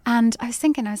 Yeah. And I was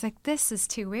thinking, this is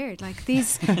too weird. Like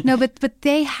these, no, but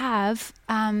they have,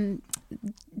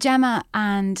 Gemma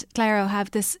and Clairo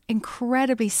have this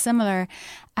incredibly similar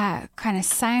kind of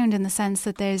sound, in the sense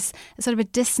that there's a sort of a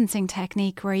distancing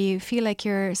technique where you feel like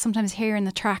you're sometimes hearing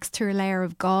the tracks through a layer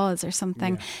of gauze or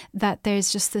something, that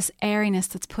there's just this airiness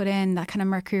that's put in, that kind of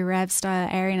Mercury Rev style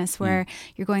airiness where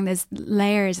you're going, there's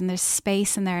layers and there's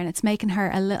space in there, and it's making her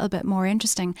a little bit more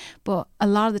interesting. But a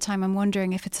lot of the time I'm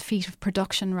wondering if it's a feat of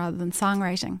production rather than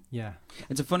songwriting. Yeah.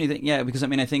 It's a funny thing, because I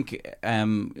mean, I think I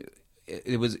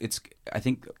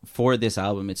think for this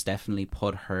album, it's definitely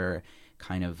put her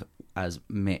kind of as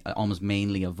almost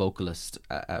mainly a vocalist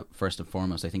first and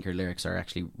foremost. I think her lyrics are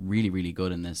actually really, really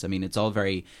good in this. I mean, it's all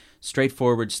very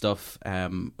straightforward stuff,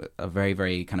 a very,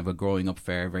 very kind of a growing up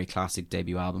fare, very classic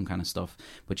debut album kind of stuff.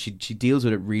 But she deals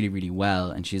with it really, really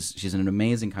well, and she's an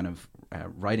amazing kind of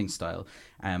writing style.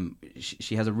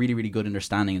 She has a really, really good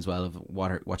understanding as well of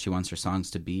what she wants her songs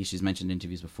to be. She's mentioned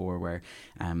interviews before where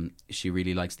she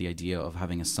really likes the idea of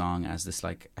having a song as this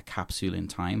like a capsule in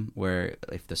time, where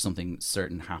if there's something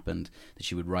certain happened, that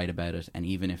she would write about it, and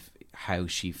even if how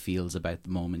she feels about the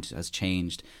moment has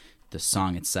changed, the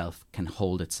song itself can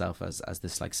hold itself as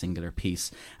this like singular piece.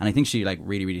 And I think she like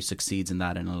really, really succeeds in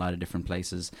that in a lot of different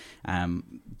places.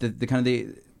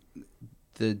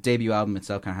 The debut album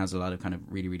itself kind of has a lot of kind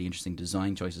of really, really interesting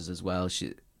design choices as well.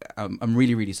 I'm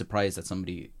really, really surprised that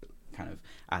somebody kind of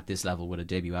at this level with a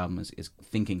debut album is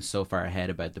thinking so far ahead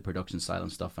about the production style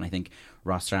and stuff. And I think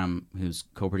Rostam, who's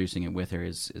co-producing it with her,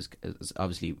 is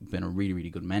obviously been a really, really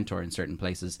good mentor in certain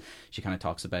places. She kind of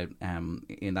talks about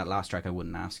in that last track, I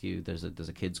Wouldn't Ask You, there's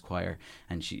a kids choir,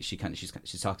 and she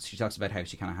talks about how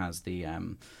she kind of has the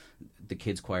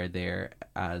kids choir there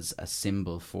as a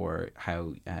symbol for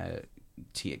how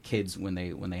kids when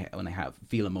they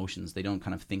feel emotions, they don't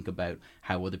kind of think about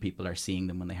how other people are seeing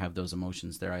them when they have those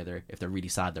emotions. They're either, if they're really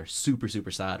sad, they're super, super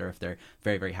sad, or if they're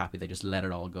very, very happy, they just let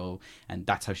it all go. And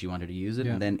that's how she wanted to use it.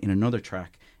 And then in another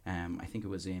track, I think it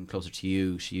was in Closer to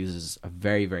You, she uses a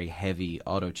very, very heavy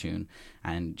auto-tune,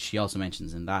 and she also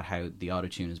mentions in that how the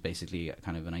auto-tune is basically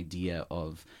kind of an idea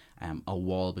of a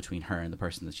wall between her and the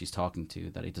person that she's talking to,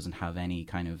 that it doesn't have any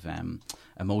kind of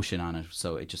emotion on it,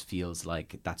 so it just feels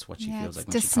like that's what she feels like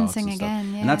when she talks and stuff.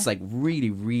 And that's like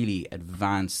really, really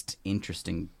advanced,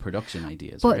 interesting production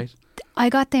ideas. But right? I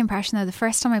got the impression that the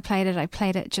first time I played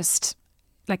it just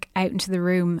like out into the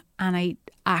room, and I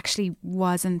actually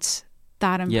wasn't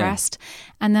that impressed.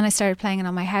 And then I started playing it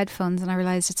on my headphones, and I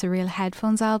realised it's a real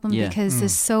headphones album, because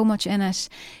there's so much in it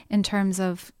in terms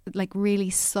of like really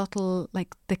subtle,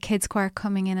 like the kids choir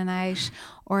coming in and out,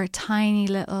 or tiny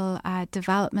little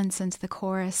developments into the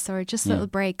chorus, or just little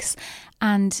breaks,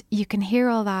 and you can hear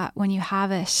all that when you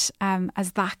have it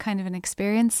as that kind of an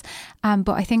experience.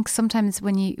 But I think sometimes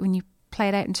when you play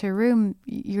it out into a room,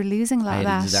 you're losing a lot of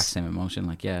that. The exact same emotion,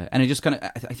 and it just kind of,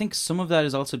 I think some of that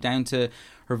is also down to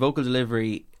her vocal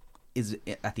delivery is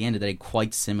at the end of the day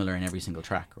quite similar in every single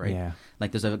track, right? Yeah.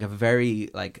 Like there's a very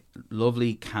like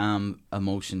lovely, calm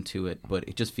emotion to it, but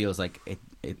it just feels like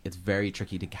it's very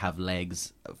tricky to have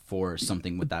legs for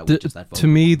something with that. Just that vocal. To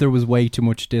me, there was way too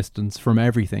much distance from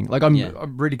everything. Like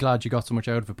I'm really glad you got so much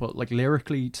out of it, but like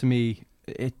lyrically, to me,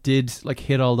 it did like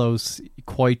hit all those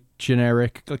quite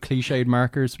generic cliched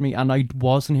markers for me, and I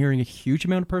wasn't hearing a huge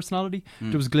amount of personality.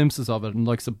 There was glimpses of it, and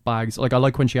like some Bags, like I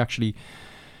like when she actually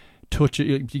touch,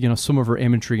 some of her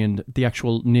imagery and the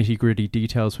actual nitty gritty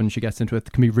details when she gets into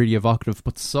it can be really evocative.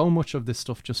 But so much of this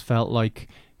stuff just felt like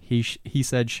he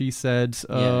said, she said,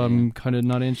 kind of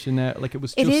not interested in it. Like it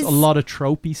was just a lot of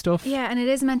tropey stuff. Yeah, and it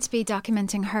is meant to be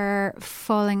documenting her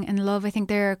falling in love. I think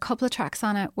there are a couple of tracks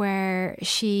on it where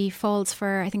she falls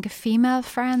for, I think, a female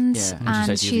friend. Yeah,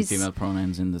 and she's using female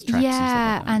pronouns in the tracks. Yeah, and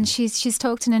stuff like that. and she's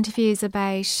talked in interviews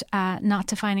about not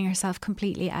defining herself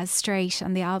completely as straight,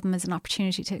 and the album is an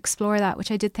opportunity to explore that, which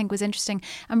I did think was interesting.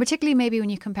 And particularly maybe when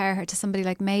you compare her to somebody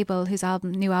like Mabel, whose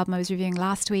new album I was reviewing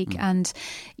last week, and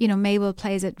Mabel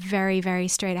plays it very, very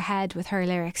straight ahead with her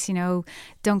lyrics.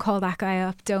 Don't call that guy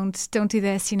up, don't do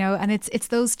this, and it's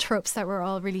those tropes that we're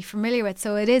all really familiar with.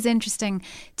 So it is interesting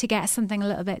to get something a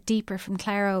little bit deeper from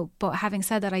Clairo. But having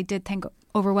said that, I did think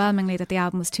overwhelmingly that the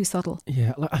album was too subtle.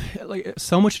 Yeah, like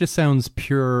so much of this sounds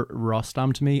pure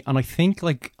Rostam to me, and I think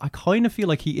I kind of feel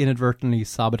like he inadvertently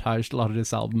sabotaged a lot of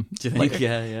this album. Do you think?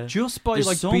 Yeah. Just by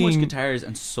There's so much guitars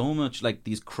and so much like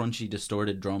these crunchy,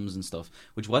 distorted drums and stuff,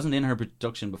 which wasn't in her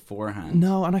production beforehand.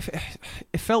 No, and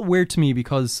it felt weird to me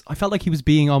because I felt like he was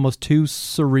being almost too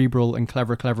cerebral and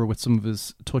clever with some of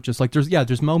his touches. Like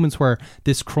there's moments where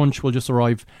this crunch will just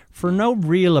arrive for no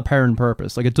real apparent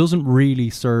purpose. Like it doesn't really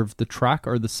serve the track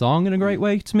or the song in a great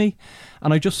way to me.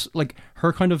 And I just like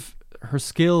her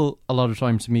skill a lot of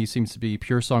time to me seems to be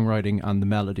pure songwriting and the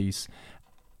melodies.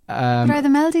 But are the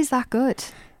melodies that good?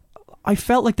 I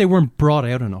felt like they weren't brought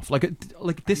out enough.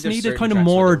 Like this needed kind of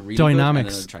more really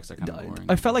dynamics. Tracks are kind of boring.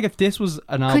 I felt like if this was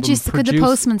an album could the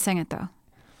Postman sing it though?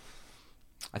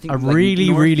 I think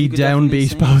really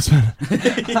downbeat Postman.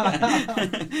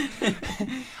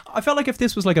 I felt like if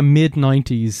this was like a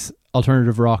mid-90s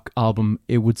alternative rock album,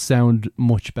 it would sound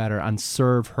much better and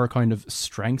serve her kind of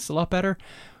strengths a lot better.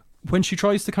 When she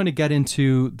tries to kind of get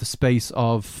into the space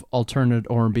of alternate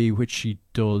R&B, which she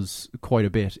does quite a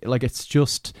bit, like it's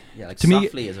just to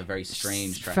Softly me is a very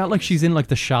strange track. Felt like she's in like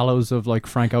the shallows of like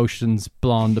Frank Ocean's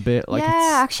Blonde a bit. Like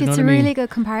it's a really good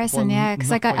comparison. Well,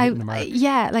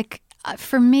 because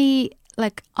for me,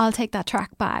 like I'll take that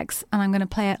track Bags and I'm going to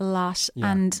play it a lot,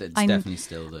 and it's definitely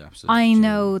still the absolute. I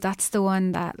know that's the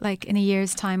one that like in a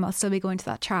year's time I'll still be going to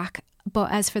that track.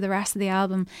 But as for the rest of the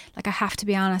album, like I have to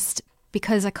be honest,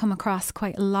 because I come across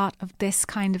quite a lot of this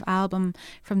kind of album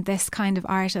from this kind of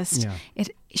artist,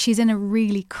 she's in a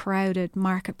really crowded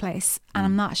marketplace, and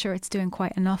I'm not sure it's doing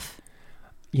quite enough.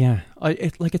 Yeah,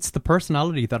 it's the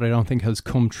personality that I don't think has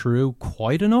come true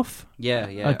quite enough. Yeah.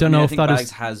 I don't know if that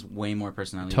Bags has way more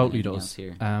personality. Totally than does.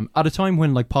 here. At a time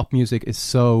when like pop music is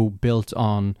so built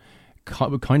on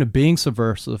kind of being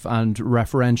subversive and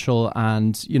referential,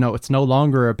 and it's no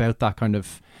longer about that kind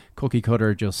of cookie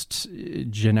cutter, just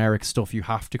generic stuff. You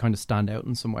have to kind of stand out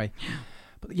in some way.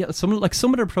 But yeah, some of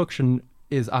the production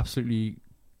is absolutely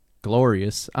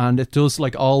glorious, and it does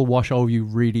like all wash over you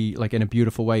really like in a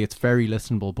beautiful way. It's very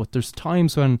listenable, but there's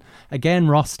times when, again,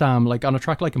 Rostam, like on a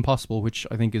track like Impossible, which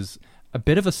I think is a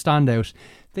bit of a standout,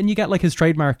 then you get like his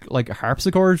trademark like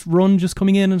harpsichord run just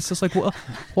coming in, and it's just like, well,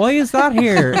 why is that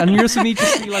here? And you're just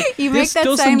immediately like, you make that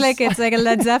sound like it's like a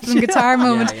Led Zeppelin guitar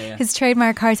moment. Yeah. His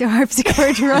trademark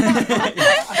harpsichord run.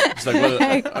 It's like,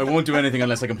 well, I won't do anything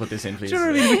unless I can put this in, please. Do you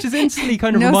know what I mean? Which is instantly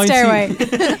kind of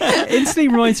instantly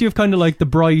reminds you of kind of like the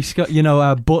bright,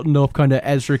 buttoned up kind of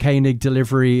Ezra Koenig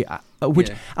delivery.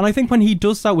 And I think when he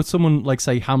does that with someone like,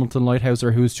 say, Hamilton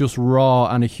Lighthouser, who's just raw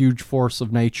and a huge force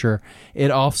of nature,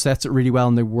 it offsets it really well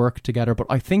and they work together. But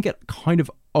I think it kind of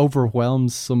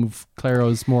overwhelms some of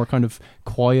Clairo's more kind of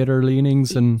quieter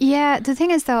leanings. And the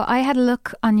thing is though, I had a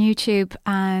look on YouTube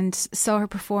and saw her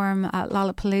perform at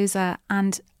Lollapalooza,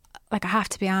 and like I have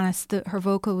to be honest, her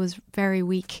vocal was very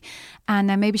weak, and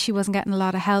maybe she wasn't getting a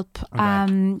lot of help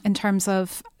in terms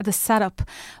of the setup.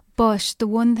 But the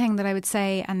one thing that I would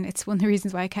say, and it's one of the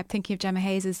reasons why I kept thinking of Gemma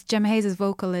Hayes, is Gemma Hayes'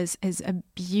 vocal is a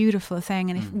beautiful thing.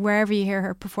 And if wherever you hear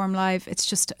her perform live, it's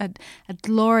just a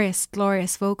glorious,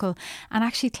 glorious vocal. And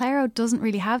actually, Clairo doesn't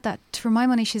really have that. For my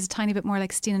money, she's a tiny bit more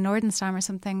like Stina Nordenstam or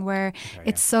something, where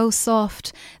it's so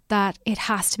soft that it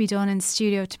has to be done in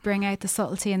studio to bring out the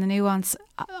subtlety and the nuance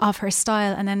of her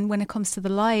style. And then when it comes to the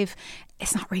live,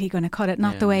 it's not really going to cut it.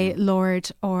 Not the way Lord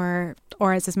or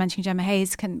as I was mentioning, Gemma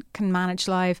Hayes can manage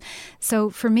live.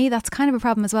 So for me, that's kind of a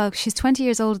problem as well. She's 20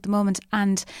 years old at the moment,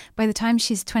 and by the time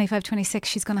she's 25, 26,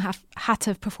 she's going to had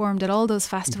to have performed at all those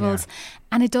festivals. Yeah.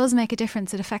 And it does make a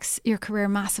difference. It affects your career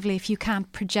massively if you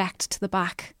can't project to the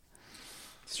back.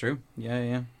 It's true.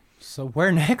 Yeah. So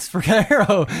where next for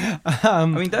Clairo?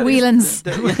 Whelan's.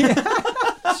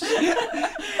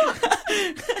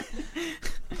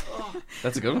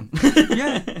 That's a good one.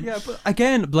 yeah, but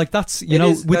again, like that's It know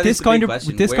is- with that this is the kind big of question.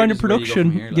 with this Where kind of where do you go from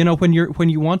production, here, when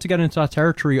you want to get into that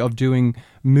territory of doing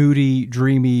moody,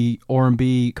 dreamy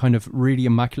R&B kind of really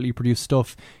immaculately produced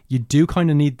stuff, you do kind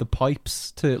of need the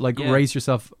pipes to like Yeah. raise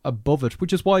yourself above it,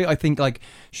 which is why I think like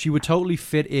she would totally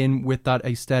fit in with that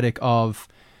aesthetic of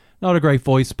not a great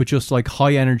voice, but just like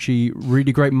high energy,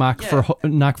 really great knack for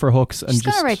hooks, and She's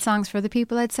just going to write songs for other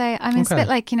people, I'd say. I mean, it's a Okay. bit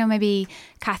like, maybe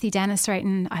Kathy Dennis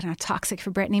writing, I don't know, Toxic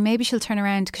for Britney. Maybe she'll turn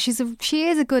around because she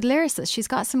is a good lyricist. She's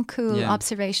got some cool Yeah.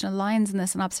 observational lines in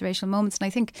this and observational moments. And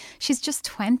I think she's just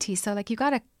 20. So, like, you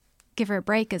got to give her a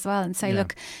break as well and say,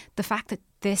 look, the fact that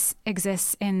this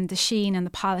exists in the sheen and the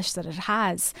polish that it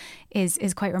has is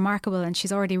quite remarkable. And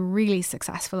she's already really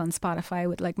successful on Spotify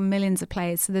with like millions of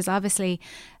plays. So there's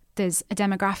a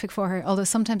demographic for her, although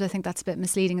sometimes I think that's a bit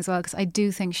misleading as well, because I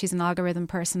do think she's an algorithm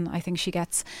person. I think she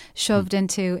gets shoved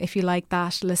into, if you like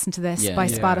that, listen to this by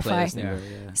Spotify. playlist there,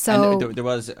 yeah. So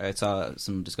And I saw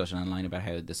some discussion online about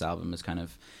how this album is kind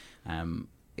of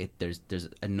there's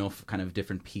enough kind of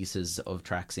different pieces of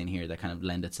tracks in here that kind of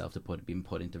lend itself to being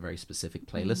put into very specific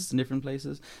playlists in different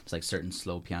places. It's like certain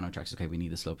slow piano tracks. Okay, we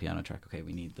need the slow piano track. Okay,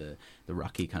 we need the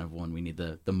rocky kind of one. We need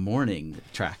the morning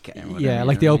track. And whatever, yeah, you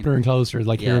like know the what I mean? owned and closer,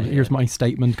 like here's my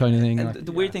statement kind of thing. And like,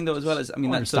 the weird thing though as well is, I mean,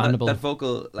 that Understandable.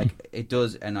 vocal, like it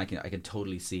does, and I can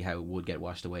totally see how it would get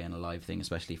washed away in a live thing,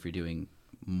 especially if you're doing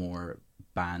more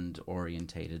band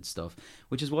orientated stuff,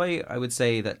 which is why I would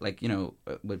say that, like,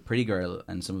 with Pretty Girl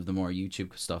and some of the more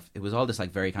YouTube stuff, it was all this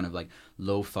like very kind of like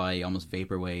lo-fi, almost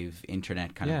vaporwave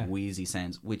internet kind of wheezy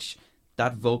sounds, which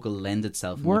that vocal lends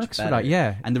itself Works much for better. that,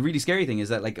 yeah. And the really scary thing is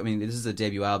that, like, I mean, this is a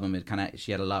debut album.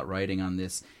 She had a lot riding on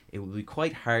this. It would be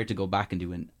quite hard to go back and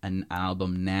do an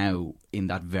album now in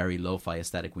that very lo-fi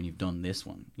aesthetic when you've done this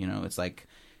one. It's like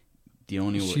she's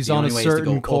the on only a way is to certain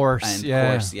go up course. and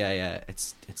Yeah. course. Yeah.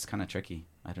 It's kind of tricky.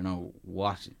 I don't know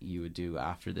what you would do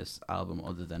after this album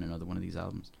other than another one of these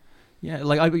albums. Yeah,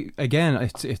 like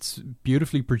it's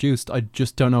beautifully produced. I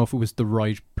just don't know if it was the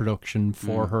right production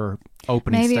for her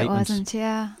opening maybe statement. it wasn't,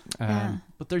 yeah.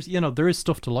 But there's there is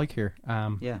stuff to like here.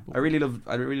 Yeah, I really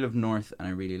loved North, and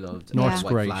I really loved North's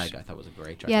White great. Flag. I thought was a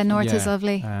great track. Yeah, North is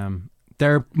lovely.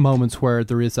 There are moments where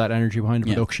there is that energy behind the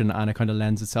production, and it kind of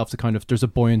lends itself to kind of there's a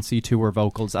buiancy to her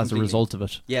vocals as a result of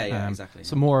it. Yeah, exactly.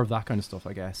 So more of that kind of stuff,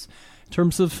 I guess. In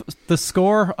terms of the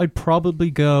score, I'd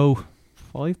probably go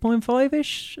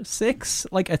 5.5-ish, 6.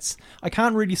 Like I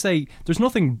can't really say there's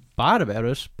nothing bad about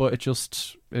it, but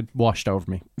it washed over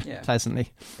me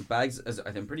pleasantly. Bags,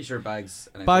 I'm pretty sure Bags.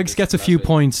 And I think Bags it's gets a the few best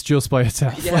way- points just by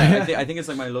itself. Yeah, I think it's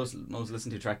like my most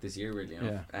listened to track this year, really.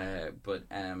 But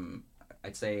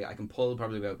I'd say I can pull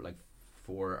probably about like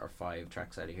 4 or 5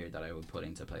 tracks out of here that I would put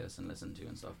into playlists and listen to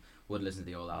and stuff. Would listen to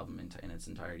the old album in its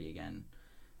entirety again,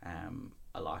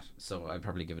 a lot. So I'd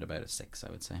probably give it about a 6,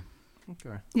 I would say.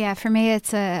 Okay. Yeah, for me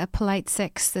it's a polite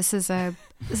 6. This is a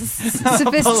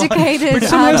sophisticated Which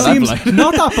somehow album. seems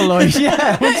not that polite.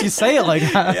 Yeah, once you say it like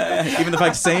that. Yeah. Even the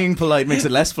fact saying polite makes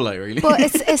it less polite, really. But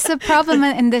it's a problem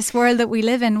in this world that we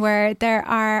live in, where there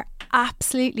are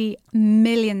absolutely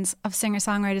millions of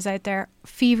singer-songwriters out there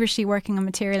feverishly working on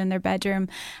material in their bedroom,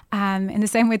 in the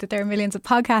same way that there are millions of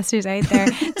podcasters out there.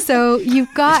 So you've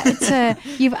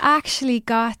actually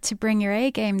got to bring your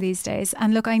A game these days.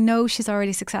 And look, I know she's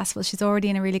already successful, she's already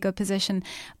in a really good position,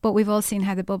 but we've all seen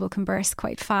how the bubble can burst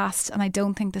quite fast, and I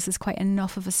don't think this is quite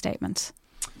enough of a statement.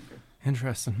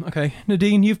 Interesting. Okay,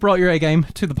 Nadine, you've brought your A game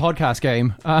to the podcast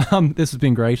game. This has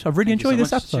been great. I've really Thank you enjoyed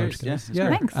so this much. episode. Cheers. Yeah.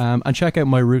 Thanks. And check out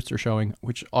My Roots Are Showing,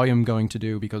 which I am going to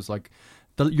do because like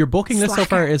your booking list so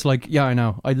far is like, yeah, I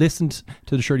know. I listened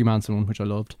to the Shirley Manson one, which I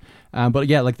loved. But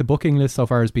yeah, like the booking list so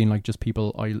far has been like just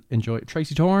people I enjoy.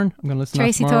 Tracy Torn, I'm going to listen to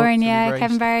Tracy that tomorrow. Torn, It's gonna be yeah, great.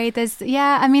 Kevin Barry.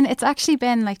 I mean, it's actually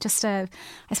been like just I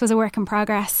suppose a work in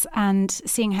progress and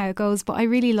seeing how it goes. But I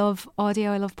really love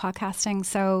audio. I love podcasting.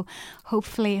 So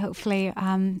hopefully,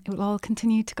 it will all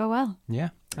continue to go well. Yeah.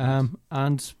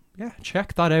 And yeah,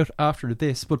 check that out after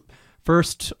this. But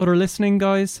first, other listening,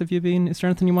 guys, is there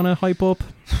anything you want to hype up?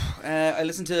 I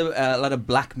listened to a lot of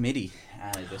Black Midi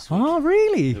this week. Oh,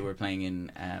 really? Who we're playing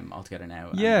in All Together Now.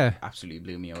 And Yeah. absolutely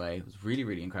blew me away. It was really,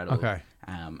 really incredible. Okay.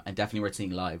 And definitely worth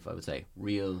seeing live, I would say.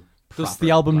 Real. Does proper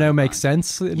the album now live make band.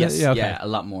 sense? Yes, Yeah, okay. yeah, a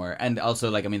lot more. And also,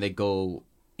 like, I mean, they go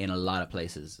in a lot of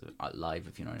places live,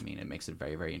 if you know what I mean. It makes it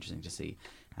very, very interesting to see.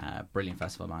 Brilliant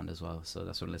festival band as well, so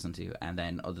that's what I listen to. And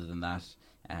then other than that,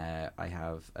 I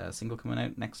have a single coming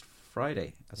out next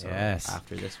Friday. So Yes.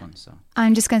 after this one. So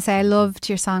I'm just going to say I loved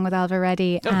your song with Alva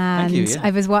Reddy, thank and you, yeah.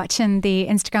 I was watching the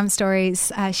Instagram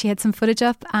stories. She had some footage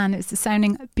up, and it was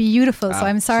sounding beautiful. So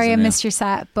I'm sorry I unreal. missed your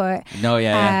set, but no,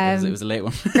 it was a late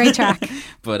one. great track.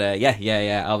 But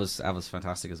yeah. I was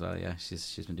fantastic as well. Yeah,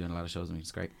 she's been doing a lot of shows with me.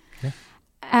 It's great.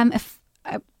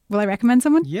 Will I recommend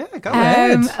someone? Yeah, go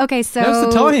ahead. Okay, so now's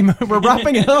the time. We're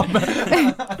wrapping it up.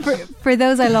 for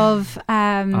those I love,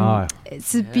 Ah,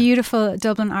 it's a beautiful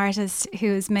Dublin artist who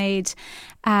has made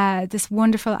this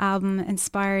wonderful album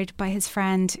inspired by his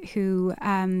friend who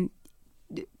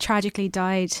tragically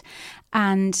died,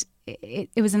 and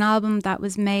it was an album that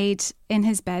was made in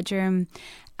his bedroom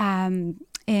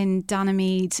in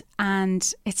Donamead,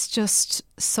 and it's just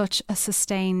such a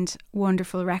sustained,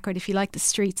 wonderful record. If you like the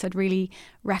streets, I'd really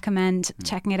recommend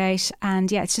checking it out.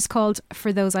 And yeah, it's just called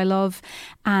For Those I Love,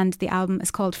 and the album is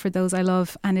called For Those I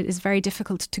Love, and it is very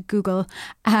difficult to Google,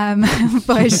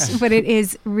 but it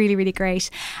is really, really great.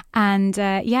 And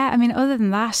yeah, I mean, other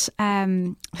than that,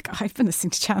 like I've been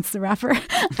listening to Chance the Rapper. Did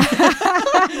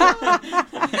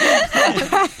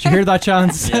you hear that,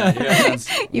 Chance? Yeah,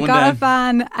 You got a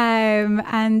fan.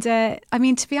 And I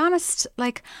mean, to be honest,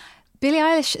 like Billie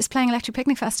Eilish is playing Electric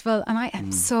Picnic Festival, and I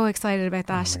am so excited about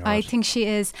that. I think she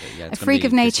is a freak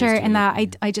of nature in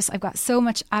that I've got so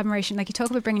much admiration. Like, you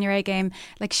talk about bringing your A game,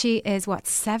 like she is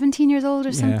 17 years old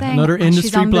or something. Another And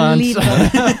industry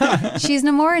plant. She's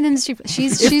no more an industry.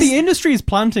 If the industry is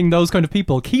planting those kind of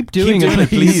people, keep doing it,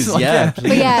 please. Like, Yeah,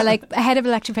 But yeah, like ahead of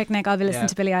Electric Picnic, I'll be listening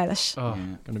to Billie Eilish. Oh,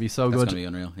 going to be so That's good. going to be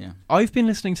unreal. Yeah. I've been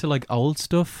listening to like old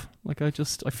stuff. Like I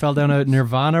fell down a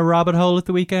Nirvana rabbit hole at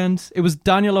the weekend. It was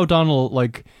Daniel O'Donnell,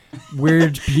 like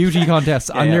weird beauty contests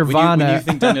and Nirvana. When you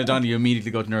think Daniel O'Donnell, you immediately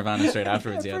go to Nirvana straight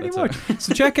afterwards. Yeah, Pretty that's much.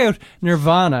 So check out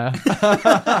Nirvana.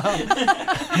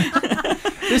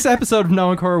 This episode of No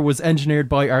Encore was engineered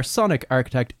by our sonic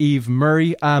architect Eve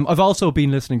Murray. I've also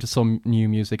been listening to some new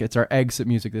music. It's our exit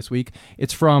music this week.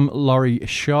 It's from Laurie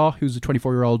Shaw, who's a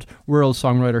 24-year-old world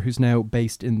songwriter who's now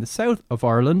based in the south of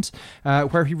Ireland,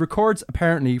 where he records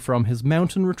apparently from his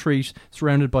mountain retreat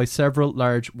surrounded by several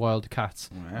large wild cats.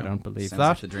 Wow. I don't believe Sounds that.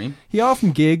 like the dream. He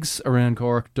often gigs around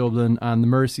Cork, Dublin and the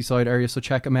Merseyside area, so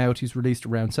check him out. He's released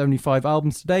around 75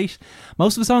 albums to date.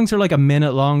 Most of the songs are like a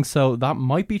minute long, so that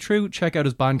might be true. Check out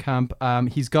his Bandcamp.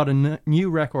 He's got a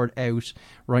new record out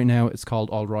right now. It's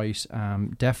called All Right.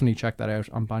 Definitely check that out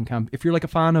on Bandcamp. If you're like a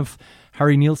fan of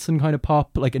Harry Nilsson kind of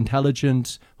pop, like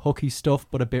intelligent, hooky stuff,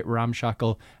 but a bit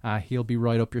ramshackle, he'll be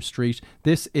right up your street.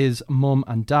 This is Mum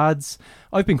and Dad's.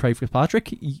 I've been Craig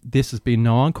Fitzpatrick. This has been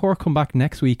No Encore. Come back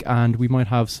next week and we might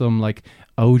have some like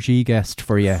OG guest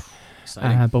for you.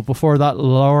 But before that,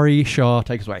 Laurie Shaw,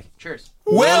 take us away. Cheers.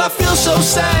 Well, I feel so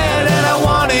sad and I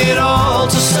want it all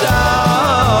to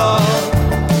stop.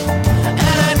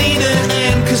 And I need an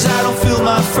end cause I don't feel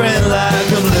my friend like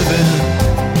I'm living.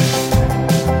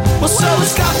 Well, so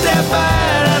it's got that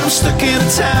bad and I'm stuck in a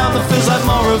town that feels like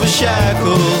more of a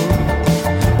shackle,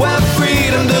 where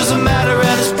freedom doesn't matter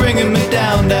and it's bringing me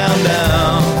down, down,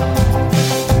 down.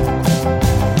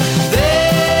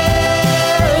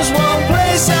 There's one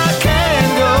place I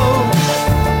can go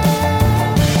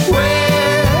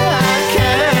where I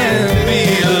can be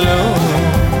alone,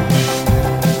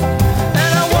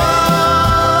 and I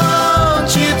want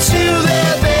you to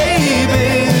there,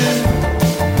 baby.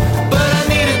 But I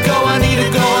need to go, I need to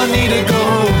go, I need to go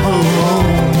home.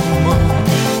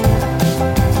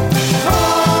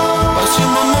 I see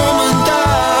my mom and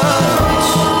dad,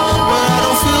 but I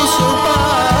don't feel so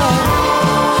bad.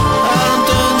 I'm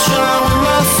done trying with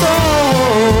my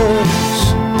thoughts.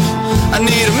 I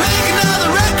need to make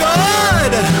another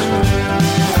record.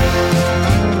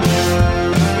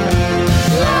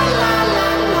 La la la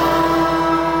la,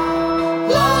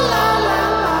 la la la la,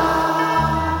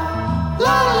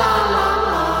 la la la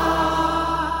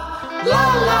la, la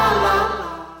la la.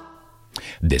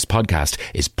 This podcast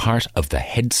is part of the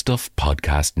Head Stuff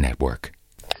Podcast Network.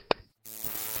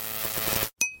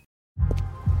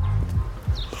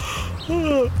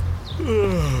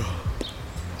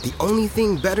 The only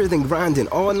thing better than grinding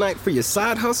all night for your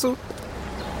side hustle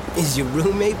is your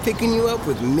roommate picking you up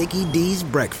with Mickey D's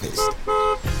breakfast.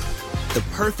 The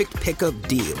perfect pickup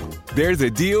deal. There's a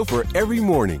deal for every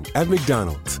morning at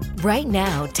McDonald's. Right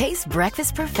now, taste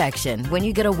breakfast perfection when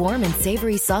you get a warm and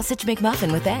savory sausage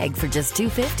McMuffin with egg for just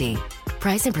 $2.50.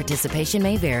 Price and participation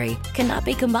may vary. Cannot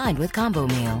be combined with combo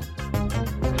meal.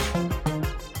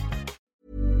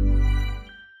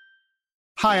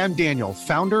 Hi, I'm Daniel,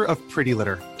 founder of Pretty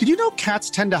Litter. Did you know cats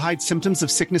tend to hide symptoms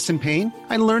of sickness and pain?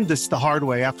 I learned this the hard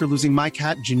way after losing my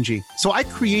cat, Gingy. So I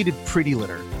created Pretty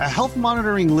Litter, a health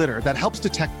monitoring litter that helps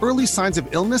detect early signs of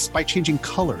illness by changing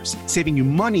colors, saving you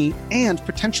money and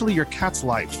potentially your cat's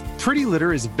life. Pretty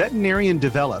Litter is veterinarian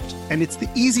developed, and it's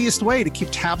the easiest way to keep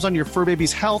tabs on your fur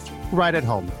baby's health right at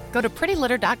home. Go to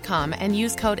prettylitter.com and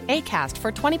use code ACAST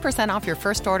for 20% off your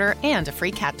first order and a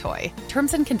free cat toy.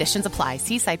 Terms and conditions apply.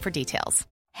 See site for details.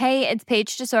 Hey, it's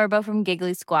Paige DeSorbo from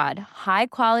Giggly Squad. High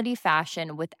quality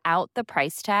fashion without the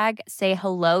price tag. Say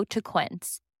hello to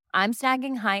Quince. I'm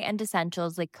snagging high-end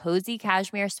essentials like cozy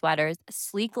cashmere sweaters,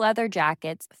 sleek leather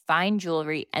jackets, fine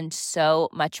jewelry, and so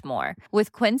much more.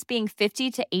 With Quince being 50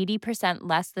 to 80%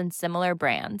 less than similar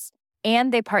brands.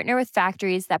 And they partner with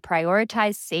factories that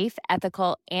prioritize safe,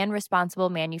 ethical, and responsible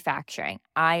manufacturing.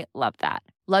 I love that.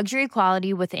 Luxury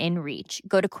quality within reach.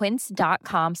 Go to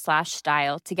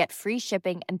quince.com/style to get free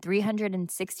shipping and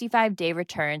 365-day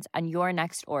returns on your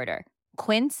next order.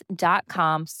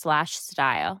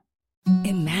 Quince.com/style.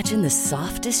 Imagine the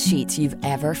softest sheets you've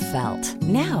ever felt.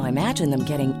 Now imagine them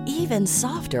getting even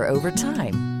softer over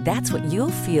time. That's what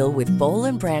you'll feel with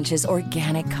Boll & Branch's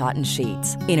organic cotton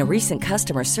sheets. In a recent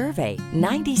customer survey,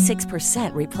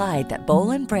 96% replied that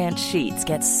Boll & Branch sheets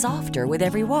get softer with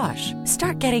every wash.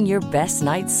 Start getting your best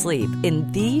night's sleep in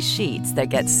these sheets that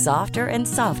get softer and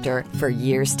softer for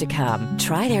years to come.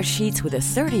 Try their sheets with a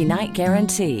 30-night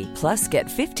guarantee. Plus, get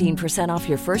 15% off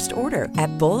your first order at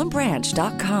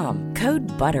bollandbranch.com. Code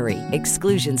BUTTERY.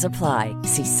 Exclusions apply.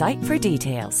 See site for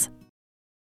details.